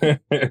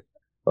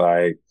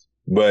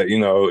but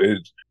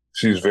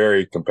she's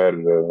very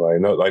competitive.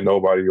 Like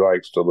nobody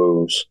likes to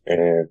lose.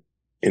 And,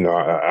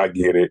 I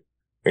get it,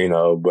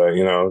 but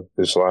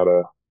there's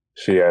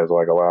she has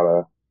like a lot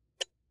of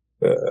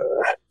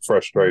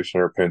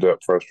frustration or pent up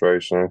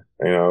frustration.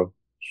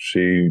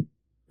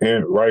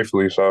 And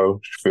rightfully so,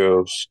 she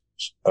feels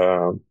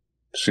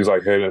she's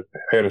like head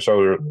and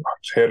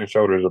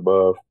shoulders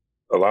above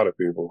a lot of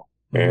people,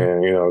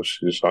 and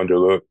she's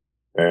underlooked,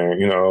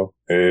 and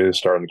it is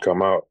starting to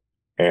come out,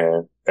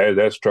 and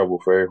that's trouble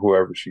for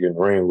whoever she in the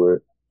ring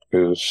with,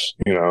 because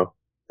a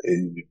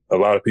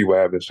lot of people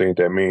haven't seen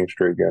that mean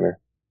streak in her,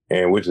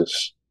 and which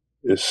is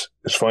it's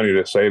funny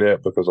to say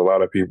that because a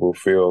lot of people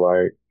feel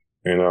like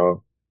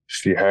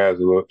she's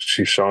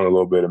shown a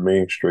little bit of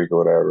mean streak or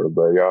whatever,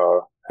 but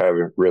y'all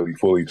haven't really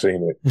fully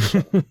seen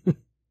it.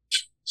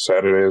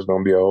 Saturday is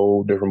going to be a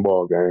whole different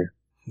ball game.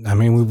 I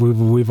mean,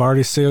 we've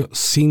already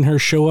seen her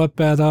show up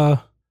at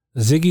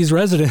Ziggy's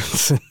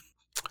residence.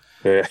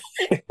 Yeah.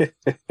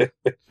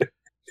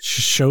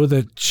 Show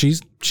that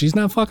she's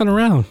not fucking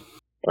around.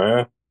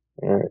 Yeah.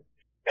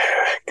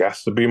 Got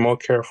to be more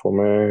careful,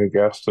 man.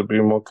 Got to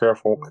be more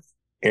careful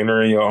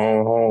entering your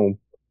own home.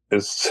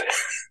 It's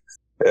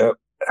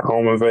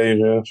home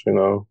invasions,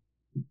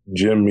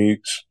 gym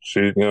meets.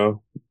 You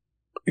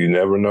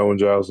never know when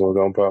Jocelyn's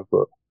gonna pop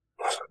up.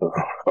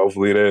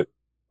 Hopefully that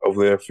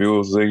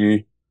fuels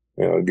Ziggy.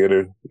 Get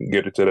her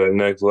to that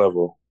next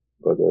level.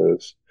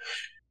 Because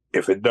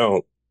if it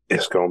don't,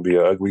 it's gonna be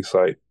an ugly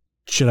sight.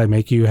 Should I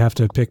make you have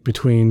to pick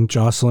between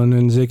Jocelyn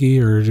and Ziggy,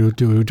 or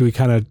do we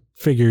kind of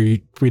figure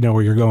we know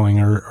where you're going,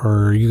 or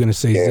are you going to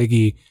say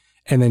Ziggy,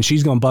 and then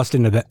she's going to bust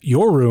into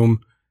your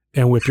room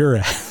and whip your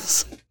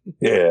ass?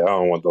 Yeah, I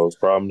don't want those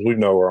problems. We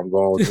know where I'm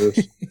going with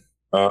this.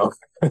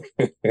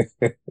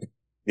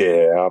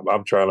 Yeah,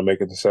 I'm trying to make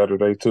it to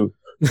Saturday too.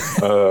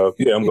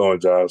 Yeah, I'm going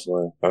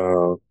Jocelyn.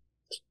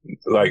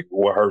 Like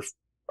what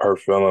her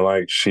feeling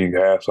like she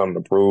has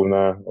something to prove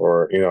now,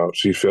 or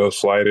she feels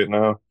slighted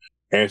now,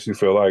 and she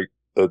feel like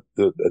the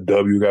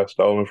W got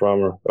stolen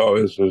from her. Oh,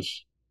 it's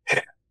just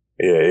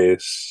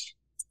it's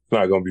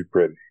not gonna be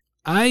pretty.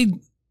 I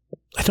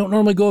don't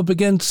normally go up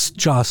against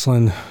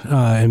Jocelyn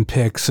in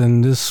picks,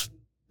 and this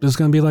is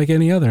gonna be like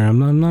any other.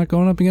 I'm not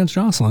going up against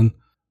Jocelyn.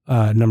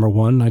 Number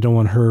one, I don't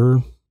want her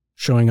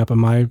showing up in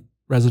my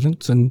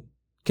residence and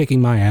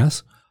kicking my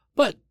ass,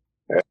 but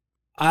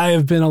I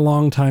have been a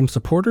longtime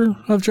supporter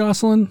of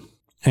Jocelyn,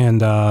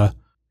 and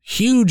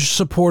huge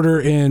supporter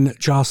in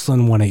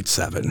Jocelyn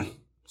 187.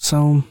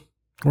 So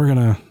we're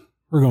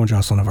going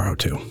Jocelyn Navarro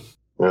too.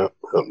 Yeah,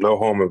 no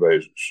home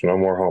invasions. No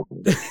more home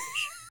invasions.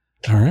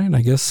 All right,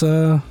 I guess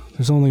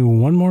there's only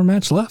one more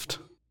match left.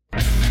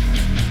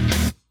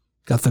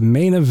 Got the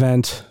main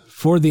event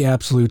for the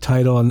Absolute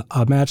title, and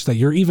a match that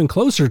you're even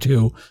closer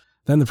to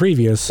than the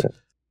previous.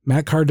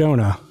 Matt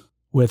Cardona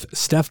with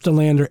Steph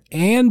DeLander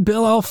and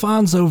Bill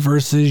Alfonso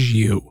versus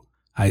you,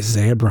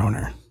 Isaiah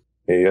Broner.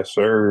 Yes,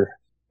 sir.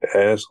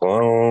 It's a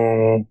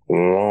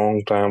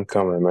long time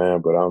coming,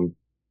 man, but I'm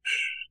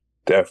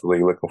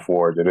definitely looking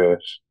forward to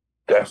this.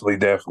 Definitely,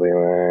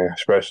 man,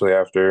 especially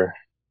after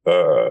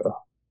the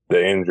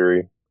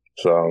injury.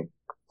 So,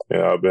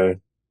 I've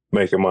been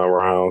making my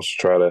rounds,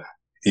 try to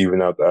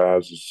even out the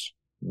odds as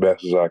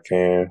best as I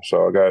can.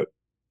 So I got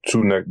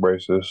 2 neck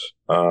braces.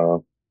 I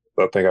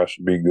think I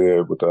should be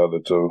good with the other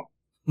 2.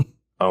 I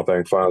don't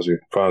think Fonzie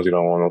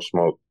don't want no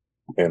smoke.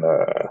 And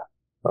I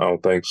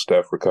don't think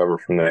Steph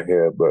recovered from that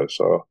headbutt.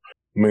 So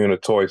me and the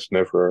toy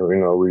sniffer, we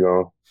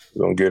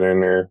gonna get in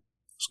there.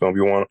 It's gonna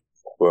be one.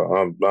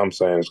 Well, I'm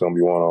saying it's gonna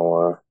be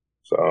one-on-one.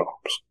 So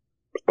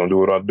just gonna do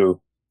what I do.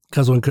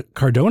 Because when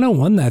Cardona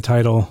won that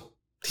title,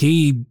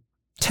 he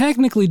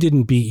technically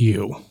didn't beat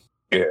you.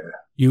 Yeah.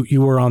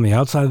 You were on the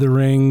outside of the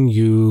ring.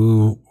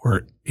 You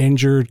were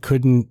injured,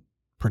 couldn't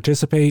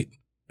participate.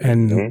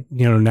 And,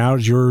 now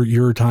it's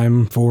your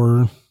time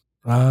for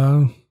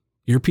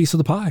your piece of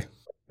the pie.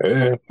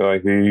 Yeah,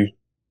 like he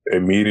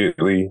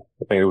immediately,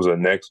 I think it was the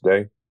next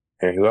day,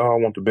 and he's like, I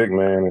want the big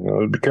man.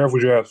 And, be careful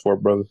what you ask for,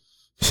 brother.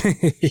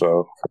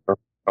 So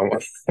I'm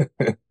going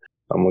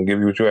to give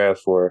you what you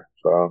asked for.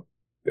 So,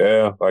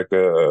 yeah, like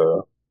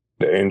the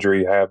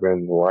injury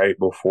happened right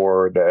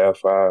before the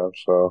F5.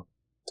 So,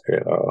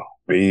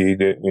 he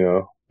didn't,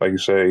 like you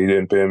said, he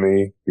didn't pin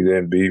me. He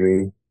didn't beat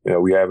me.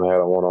 We haven't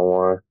had a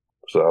one-on-one.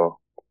 So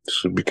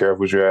just be careful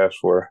what you ask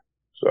for.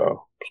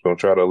 So just going to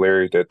try to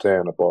lariat that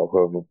tan up off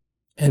of him.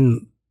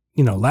 And,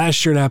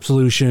 last year at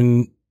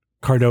Absolution,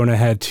 Cardona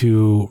had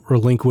to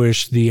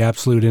relinquish the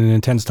Absolute and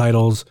Intense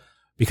titles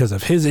because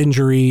of his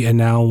injury. And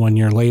now 1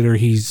 year later,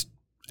 he's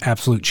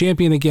Absolute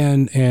champion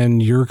again.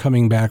 And you're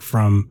coming back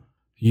from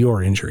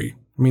your injury.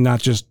 I mean,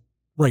 not just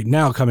right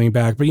now coming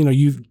back, but,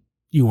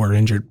 you were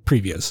injured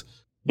previous.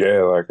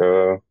 Yeah, like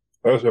I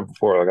said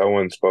before, like I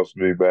wasn't supposed to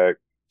be back.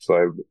 It's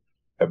like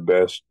at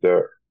best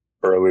the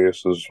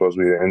earliest is supposed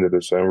to be the end of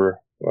December.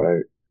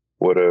 Like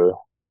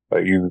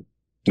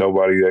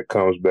nobody that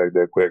comes back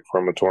that quick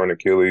from a torn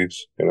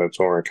Achilles and a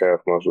torn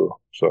calf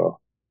muscle. So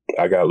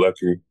I got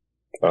lucky.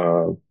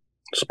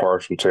 It's a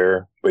partial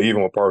tear, but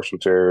even with partial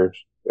tears,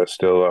 that's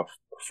still a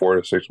 4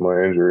 to 6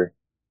 month injury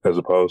as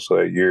opposed to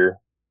a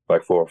year,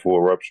 like for a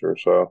full rupture.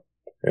 So,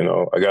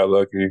 I got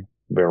lucky.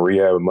 Been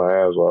rehabbing my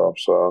ass off,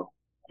 so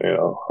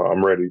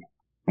I'm ready,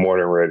 more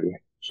than ready.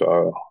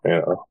 So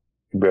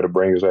you better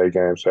bring his A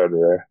game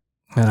Saturday.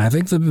 And I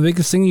think the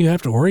biggest thing you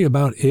have to worry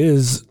about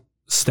is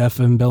Steph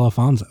and Bill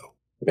Alfonso.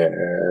 Yeah.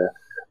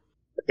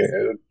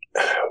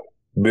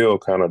 Bill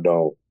kind of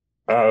don't.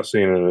 I've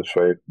seen it in his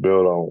face.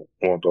 Bill don't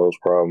want those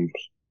problems,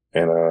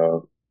 and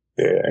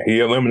he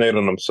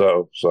eliminated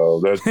himself. So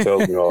that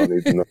tells me all I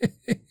need to know.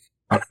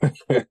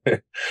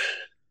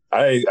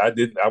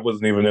 I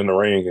wasn't even in the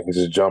ring and he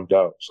just jumped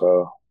out.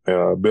 So,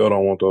 Bill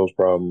don't want those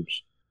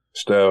problems.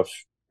 Steph,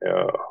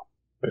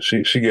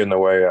 she getting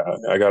away.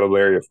 I got a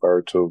lariat for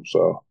her too.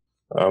 So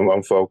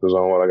I'm focused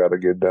on what I got to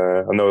get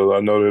done. I know they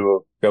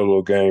got a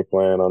little game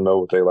plan. I know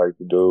what they like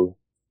to do.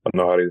 I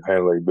know how they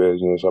handle their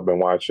business. I've been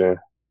watching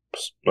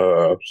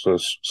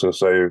since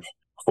they've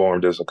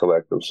formed as a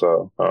collective.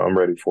 So I'm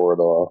ready for it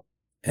all.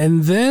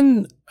 And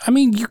then,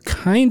 you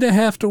kind of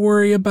have to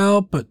worry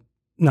about, but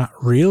not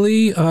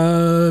really,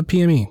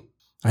 PME.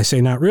 I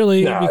say not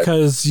really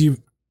because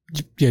you've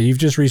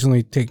just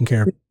recently taken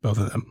care of both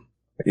of them.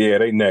 Yeah,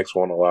 they next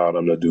won't allow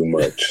them to do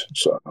much.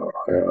 So,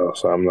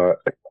 so I'm not.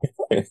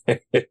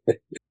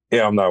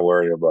 Yeah, I'm not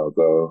worried about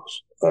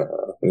those.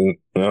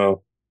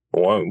 No,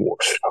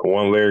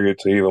 one lariat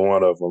to either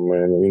one of them,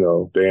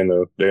 and they in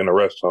the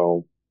rest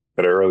home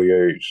at an early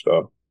age.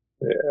 So,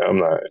 yeah, I'm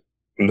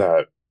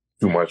not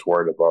too much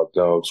worried about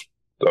those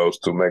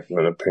two making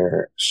an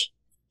appearance.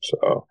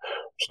 So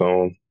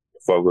I'm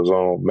focus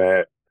on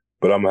Matt,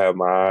 but I'm gonna have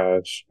my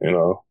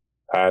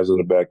eyes in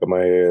the back of my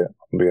head,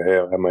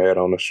 have my head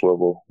on the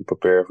swivel,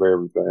 prepare for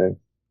everything.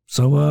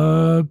 So,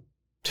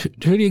 who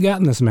do you got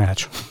in this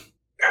match?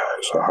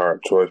 It's a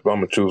hard choice, but I'm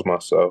gonna choose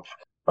myself.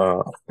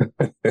 I'm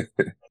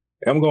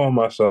going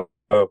myself.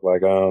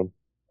 Like,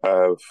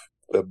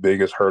 the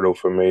biggest hurdle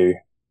for me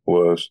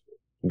was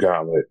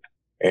Gauntlet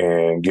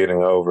and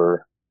getting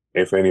over.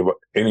 If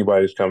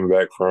anybody's coming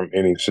back from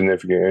any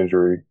significant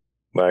injury,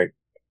 like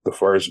the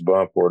first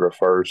bump or the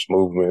first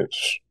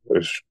movements,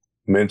 is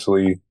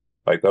mentally,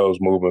 like, those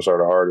movements are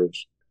the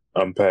hardest.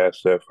 I'm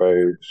past that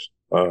phase.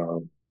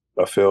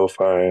 I feel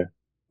fine.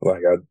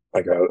 Like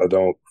I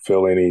don't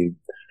feel any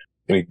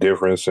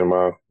difference in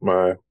my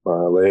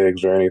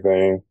legs or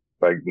anything.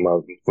 Like, my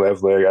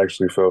left leg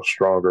actually feels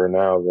stronger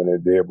now than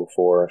it did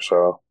before.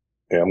 So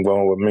yeah, I'm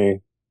going with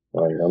me.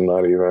 Like,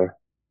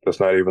 that's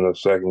not even a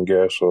second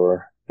guess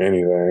or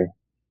anything.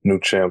 New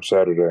champ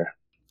Saturday.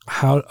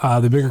 How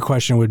the bigger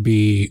question would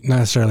be not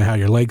necessarily how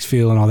your legs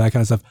feel and all that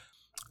kind of stuff.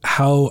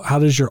 How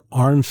does your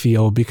arm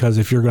feel? Because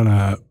if you're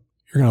gonna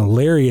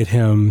lariat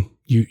him,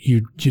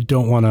 you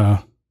don't want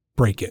to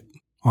break it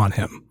on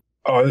him.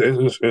 Oh,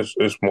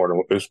 it's more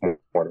than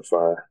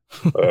fine.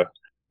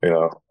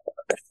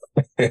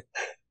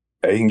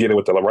 He can get it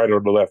with the right or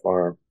the left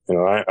arm.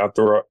 I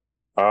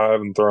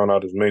haven't thrown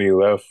out as many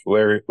left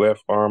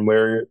arm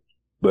lariat,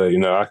 but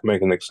I can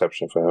make an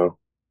exception for him.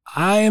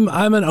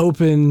 I'm an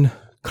open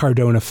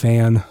Cardona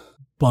fan,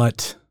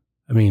 but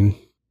I mean,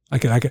 I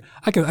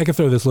could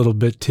throw this little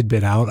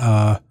tidbit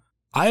out.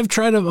 I've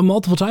tried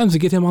multiple times to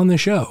get him on the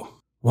show.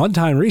 One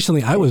time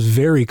recently, I was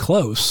very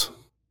close,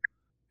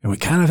 and we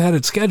kind of had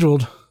it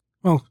scheduled.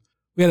 Well,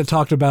 we had it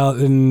talked about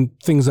and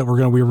things that we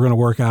were gonna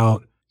work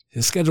out.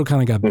 His schedule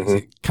kind of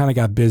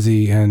got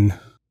busy, and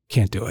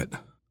can't do it,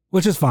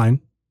 which is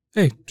fine.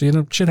 Hey,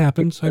 shit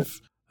happens.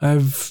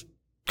 I've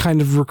kind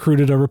of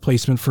recruited a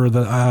replacement for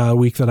the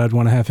week that I'd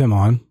want to have him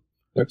on.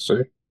 Let's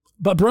see.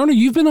 But Broner,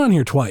 you've been on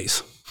here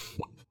twice.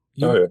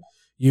 Yeah.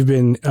 You've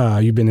been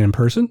in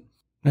person,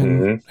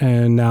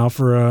 and now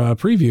for a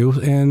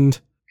preview. And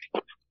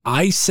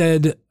I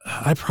said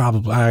I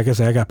probably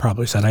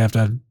said I have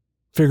to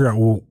figure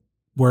out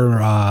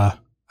where I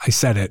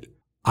said it.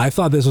 I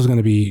thought this was going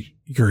to be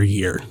your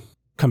year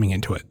coming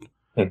into it,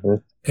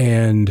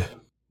 and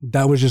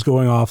that was just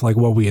going off like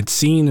what we had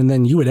seen, and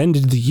then you had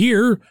ended the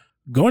year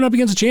going up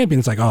against a champion.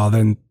 It's like, oh,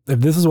 then if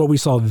this is what we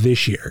saw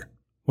this year,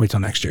 wait till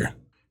next year.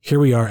 Here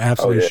we are,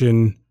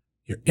 Absolution. Oh,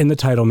 yeah. You're in the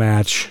title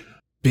match.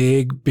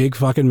 Big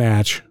fucking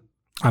match.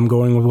 I'm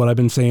going with what I've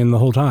been saying the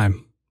whole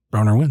time.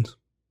 Broner wins.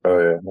 Oh,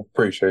 yeah. I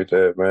appreciate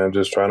that, man.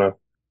 Just trying to,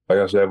 like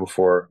I said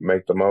before,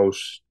 make the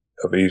most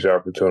of each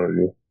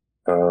opportunity.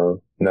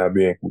 Not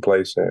being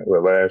complacent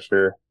with last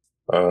year.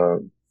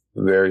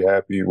 Very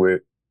happy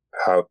with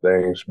how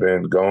things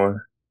been going,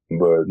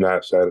 but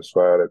not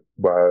satisfied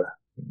by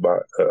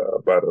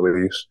the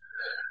least.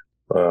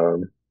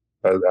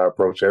 I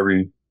approach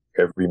every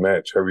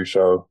match, every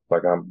show,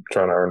 like I'm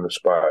trying to earn the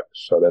spot.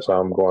 So that's how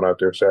I'm going out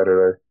there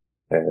Saturday,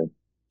 and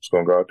just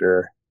going to go out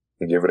there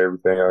and give it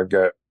everything I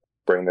got,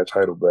 bring that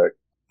title back.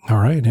 All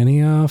right.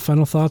 Any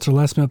final thoughts or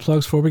last minute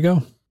plugs before we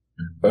go?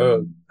 I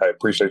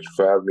appreciate you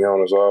for having me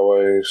on as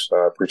always.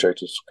 I appreciate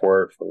the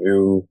support from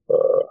you.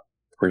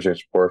 Appreciate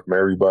support from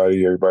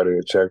everybody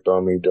that checked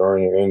on me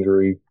during the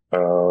injury.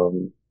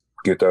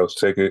 Get those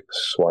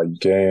tickets while you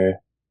can.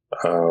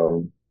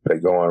 They're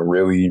going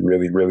really,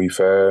 really, really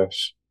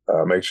fast.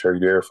 Make sure you're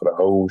there for the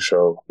whole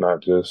show,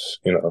 not just,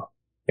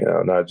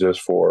 not just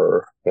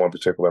for one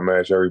particular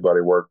match. Everybody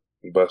worked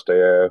and bust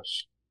their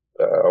ass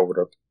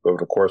over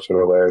the course of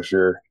the last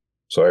year.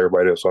 So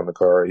everybody that's on the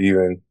card,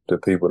 even the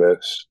people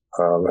that's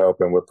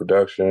helping with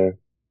production,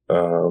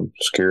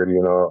 security,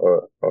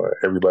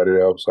 everybody that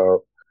helps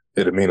out,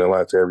 it'll mean a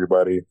lot to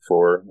everybody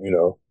for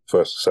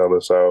us to sell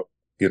this out,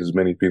 get as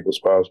many people as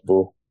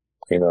possible.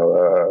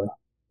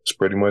 It's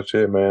pretty much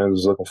it, man.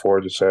 Just looking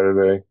forward to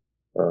Saturday.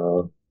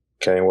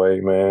 Can't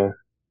wait, man.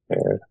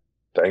 And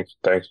thanks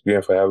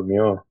again for having me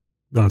on.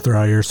 Gonna throw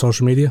out your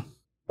social media?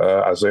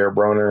 Isaiah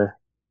Broner,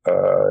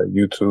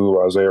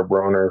 YouTube, Isaiah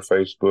Broner,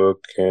 Facebook,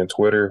 and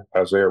Twitter.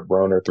 Isaiah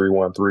Broner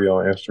 313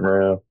 on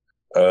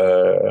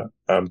Instagram.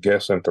 I'm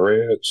guessing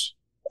Threads.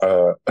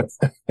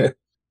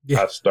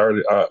 Yeah.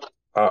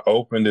 I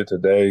opened it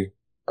today,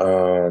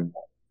 and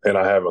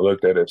I haven't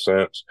looked at it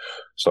since.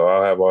 So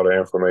I'll have all the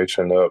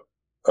information up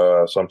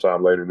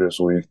sometime later this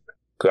week.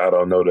 Cause I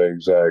don't know the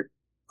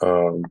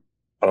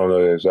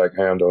exact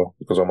handle,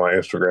 because on my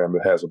Instagram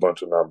it has a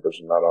bunch of numbers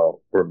and I don't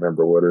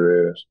remember what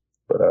it is.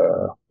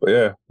 But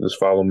yeah, just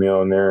follow me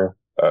on there.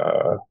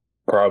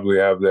 Probably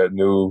have that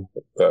new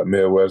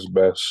Midwest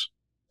Best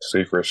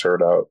Secret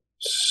shirt out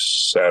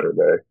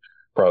Saturday.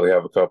 Probably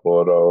have a couple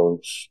of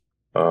those.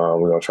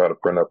 We're going to try to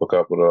print up a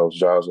couple of those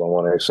Joslin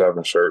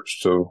 187 shirts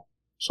too.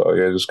 So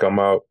yeah, just come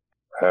out,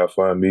 have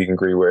fun, meet and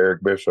greet with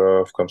Eric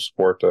Bischoff, come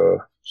support the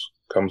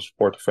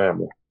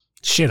family.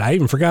 Shit, I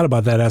even forgot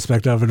about that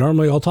aspect of it.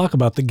 Normally I'll talk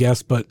about the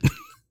guest, but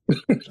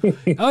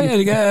oh yeah,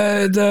 you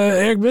got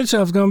Eric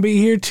Bischoff's going to be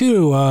here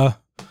too.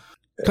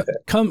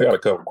 Come. I got a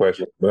couple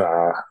questions.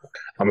 I'm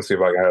going to see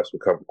if I can ask a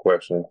couple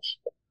questions.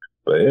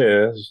 But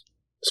yeah, it's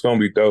going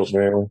to be dope,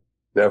 man.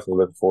 Definitely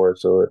looking forward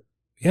to it.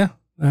 Yeah.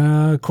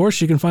 Of course,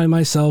 you can find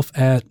myself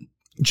at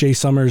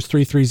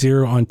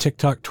jsummers330 on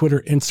TikTok,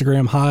 Twitter,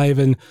 Instagram, Hive,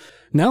 and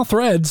now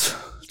Threads,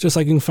 just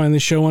like you can find the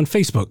show on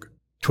Facebook,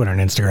 Twitter, and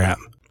Instagram.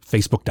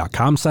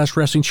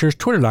 Facebook.com/WrestlingCheers,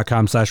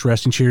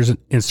 Twitter.com/WrestlingCheers, and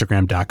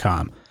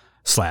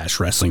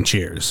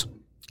Instagram.com/WrestlingCheers.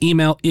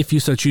 Email, if you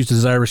so choose to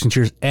desire,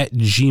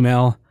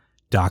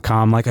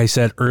 WrestlingCheers@gmail.com. Like I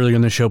said earlier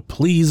in the show,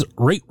 please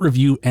rate,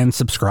 review, and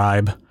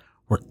subscribe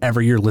wherever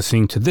you're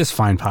listening to this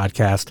fine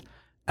podcast.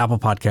 Apple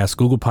Podcasts,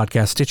 Google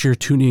Podcasts, Stitcher,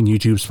 TuneIn,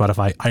 YouTube,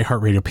 Spotify,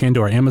 iHeartRadio,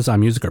 Pandora,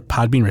 Amazon Music, or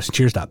Podbean,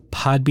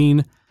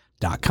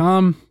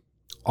 WrestlingCheers.podbean.com.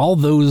 All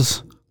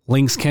those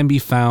links can be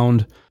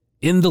found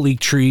in the link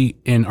tree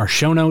in our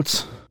show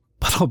notes.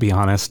 But I'll be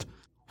honest,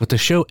 with the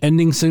show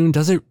ending soon,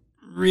 does it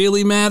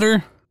really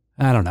matter?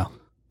 I don't know,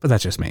 but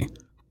that's just me.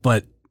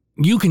 But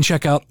you can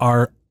check out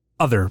our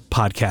other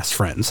podcast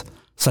friends,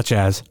 such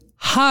as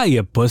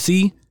Hiya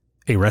Pussy,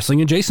 a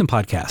wrestling adjacent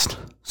podcast,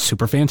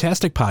 super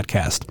fantastic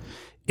podcast.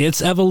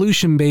 It's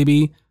Evolution,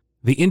 baby.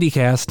 The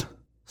IndieCast,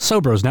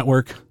 Sobros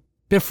Network,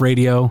 Biff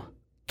Radio,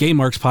 Game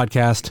Marks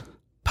Podcast,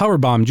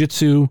 Powerbomb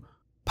Jitsu,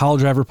 Pile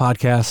Driver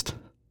Podcast,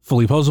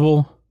 Fully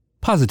Posable,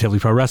 Positively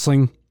Pro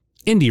Wrestling,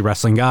 Indie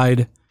Wrestling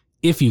Guide,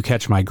 If You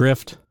Catch My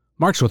Grift,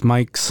 Marks with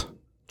Mikes,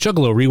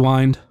 Juggalo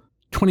Rewind,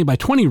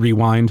 20x20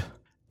 Rewind,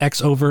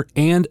 X Over,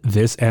 and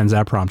This Ends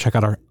at Prom. Check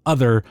out our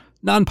other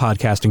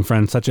non-podcasting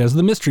friends such as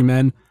The Mystery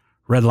Men,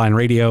 Redline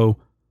Radio,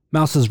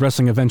 Mouse's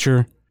Wrestling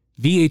Adventure,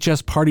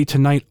 VHS Party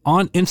Tonight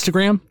on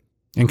Instagram,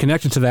 and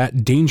connected to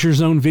that, Danger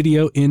Zone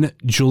Video in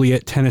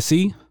Juliet,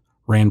 Tennessee,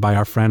 ran by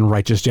our friend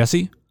Righteous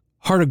Jesse,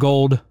 Heart of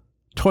Gold,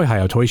 Toy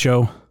Hio Toy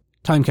Show,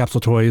 Time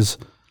Capsule Toys,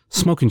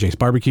 Smoking Jace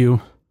Barbecue,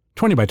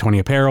 20x20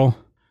 Apparel,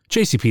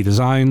 JCP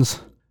Designs,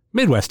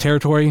 Midwest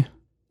Territory,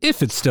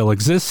 if it still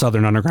exists,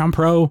 Southern Underground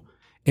Pro,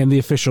 and the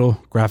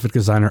official graphic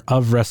designer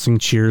of Wrestling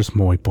Cheers,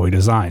 Moy Boy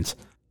Designs.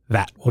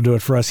 That will do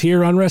it for us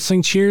here on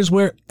Wrestling Cheers,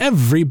 where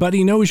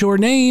everybody knows your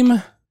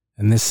name.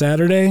 And this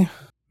Saturday,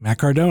 Matt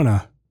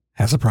Cardona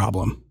has a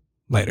problem.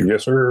 Later.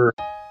 Yes, sir.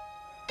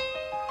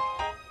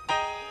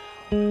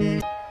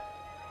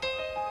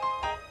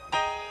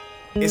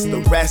 It's the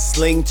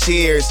Wrestling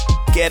Cheers.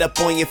 Get up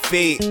on your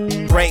feet,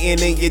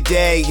 brightening your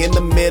day in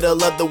the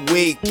middle of the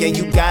week. And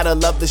you gotta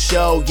love the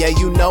show. Yeah,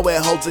 you know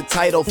it holds a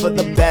title for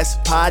the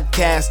best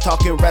podcast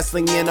talking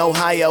wrestling in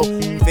Ohio.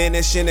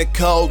 Finishing a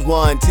cold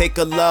one, take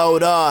a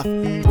load off.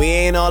 We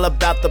ain't all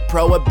about the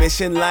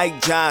prohibition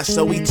like Josh,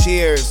 so we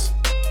cheers.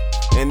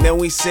 And then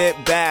we sit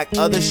back,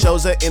 other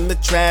shows are in the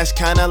trash,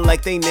 kinda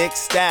like they Nick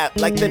Stapp.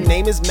 Like the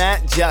name is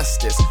Matt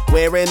Justice,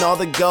 wearing all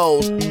the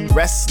gold.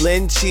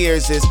 Wrestling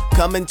Cheers is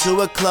coming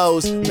to a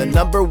close. The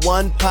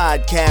 #1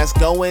 podcast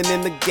going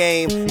in the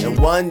game. And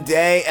one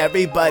day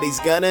everybody's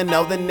gonna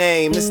know the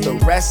name. It's the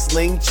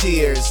Wrestling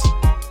Cheers.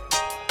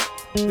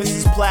 This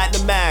is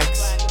Platinum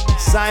Max,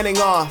 signing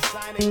off.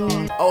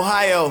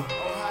 Ohio,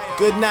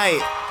 good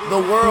night. The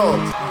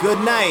world, good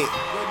night.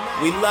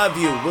 We love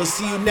you, we'll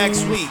see you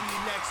next week.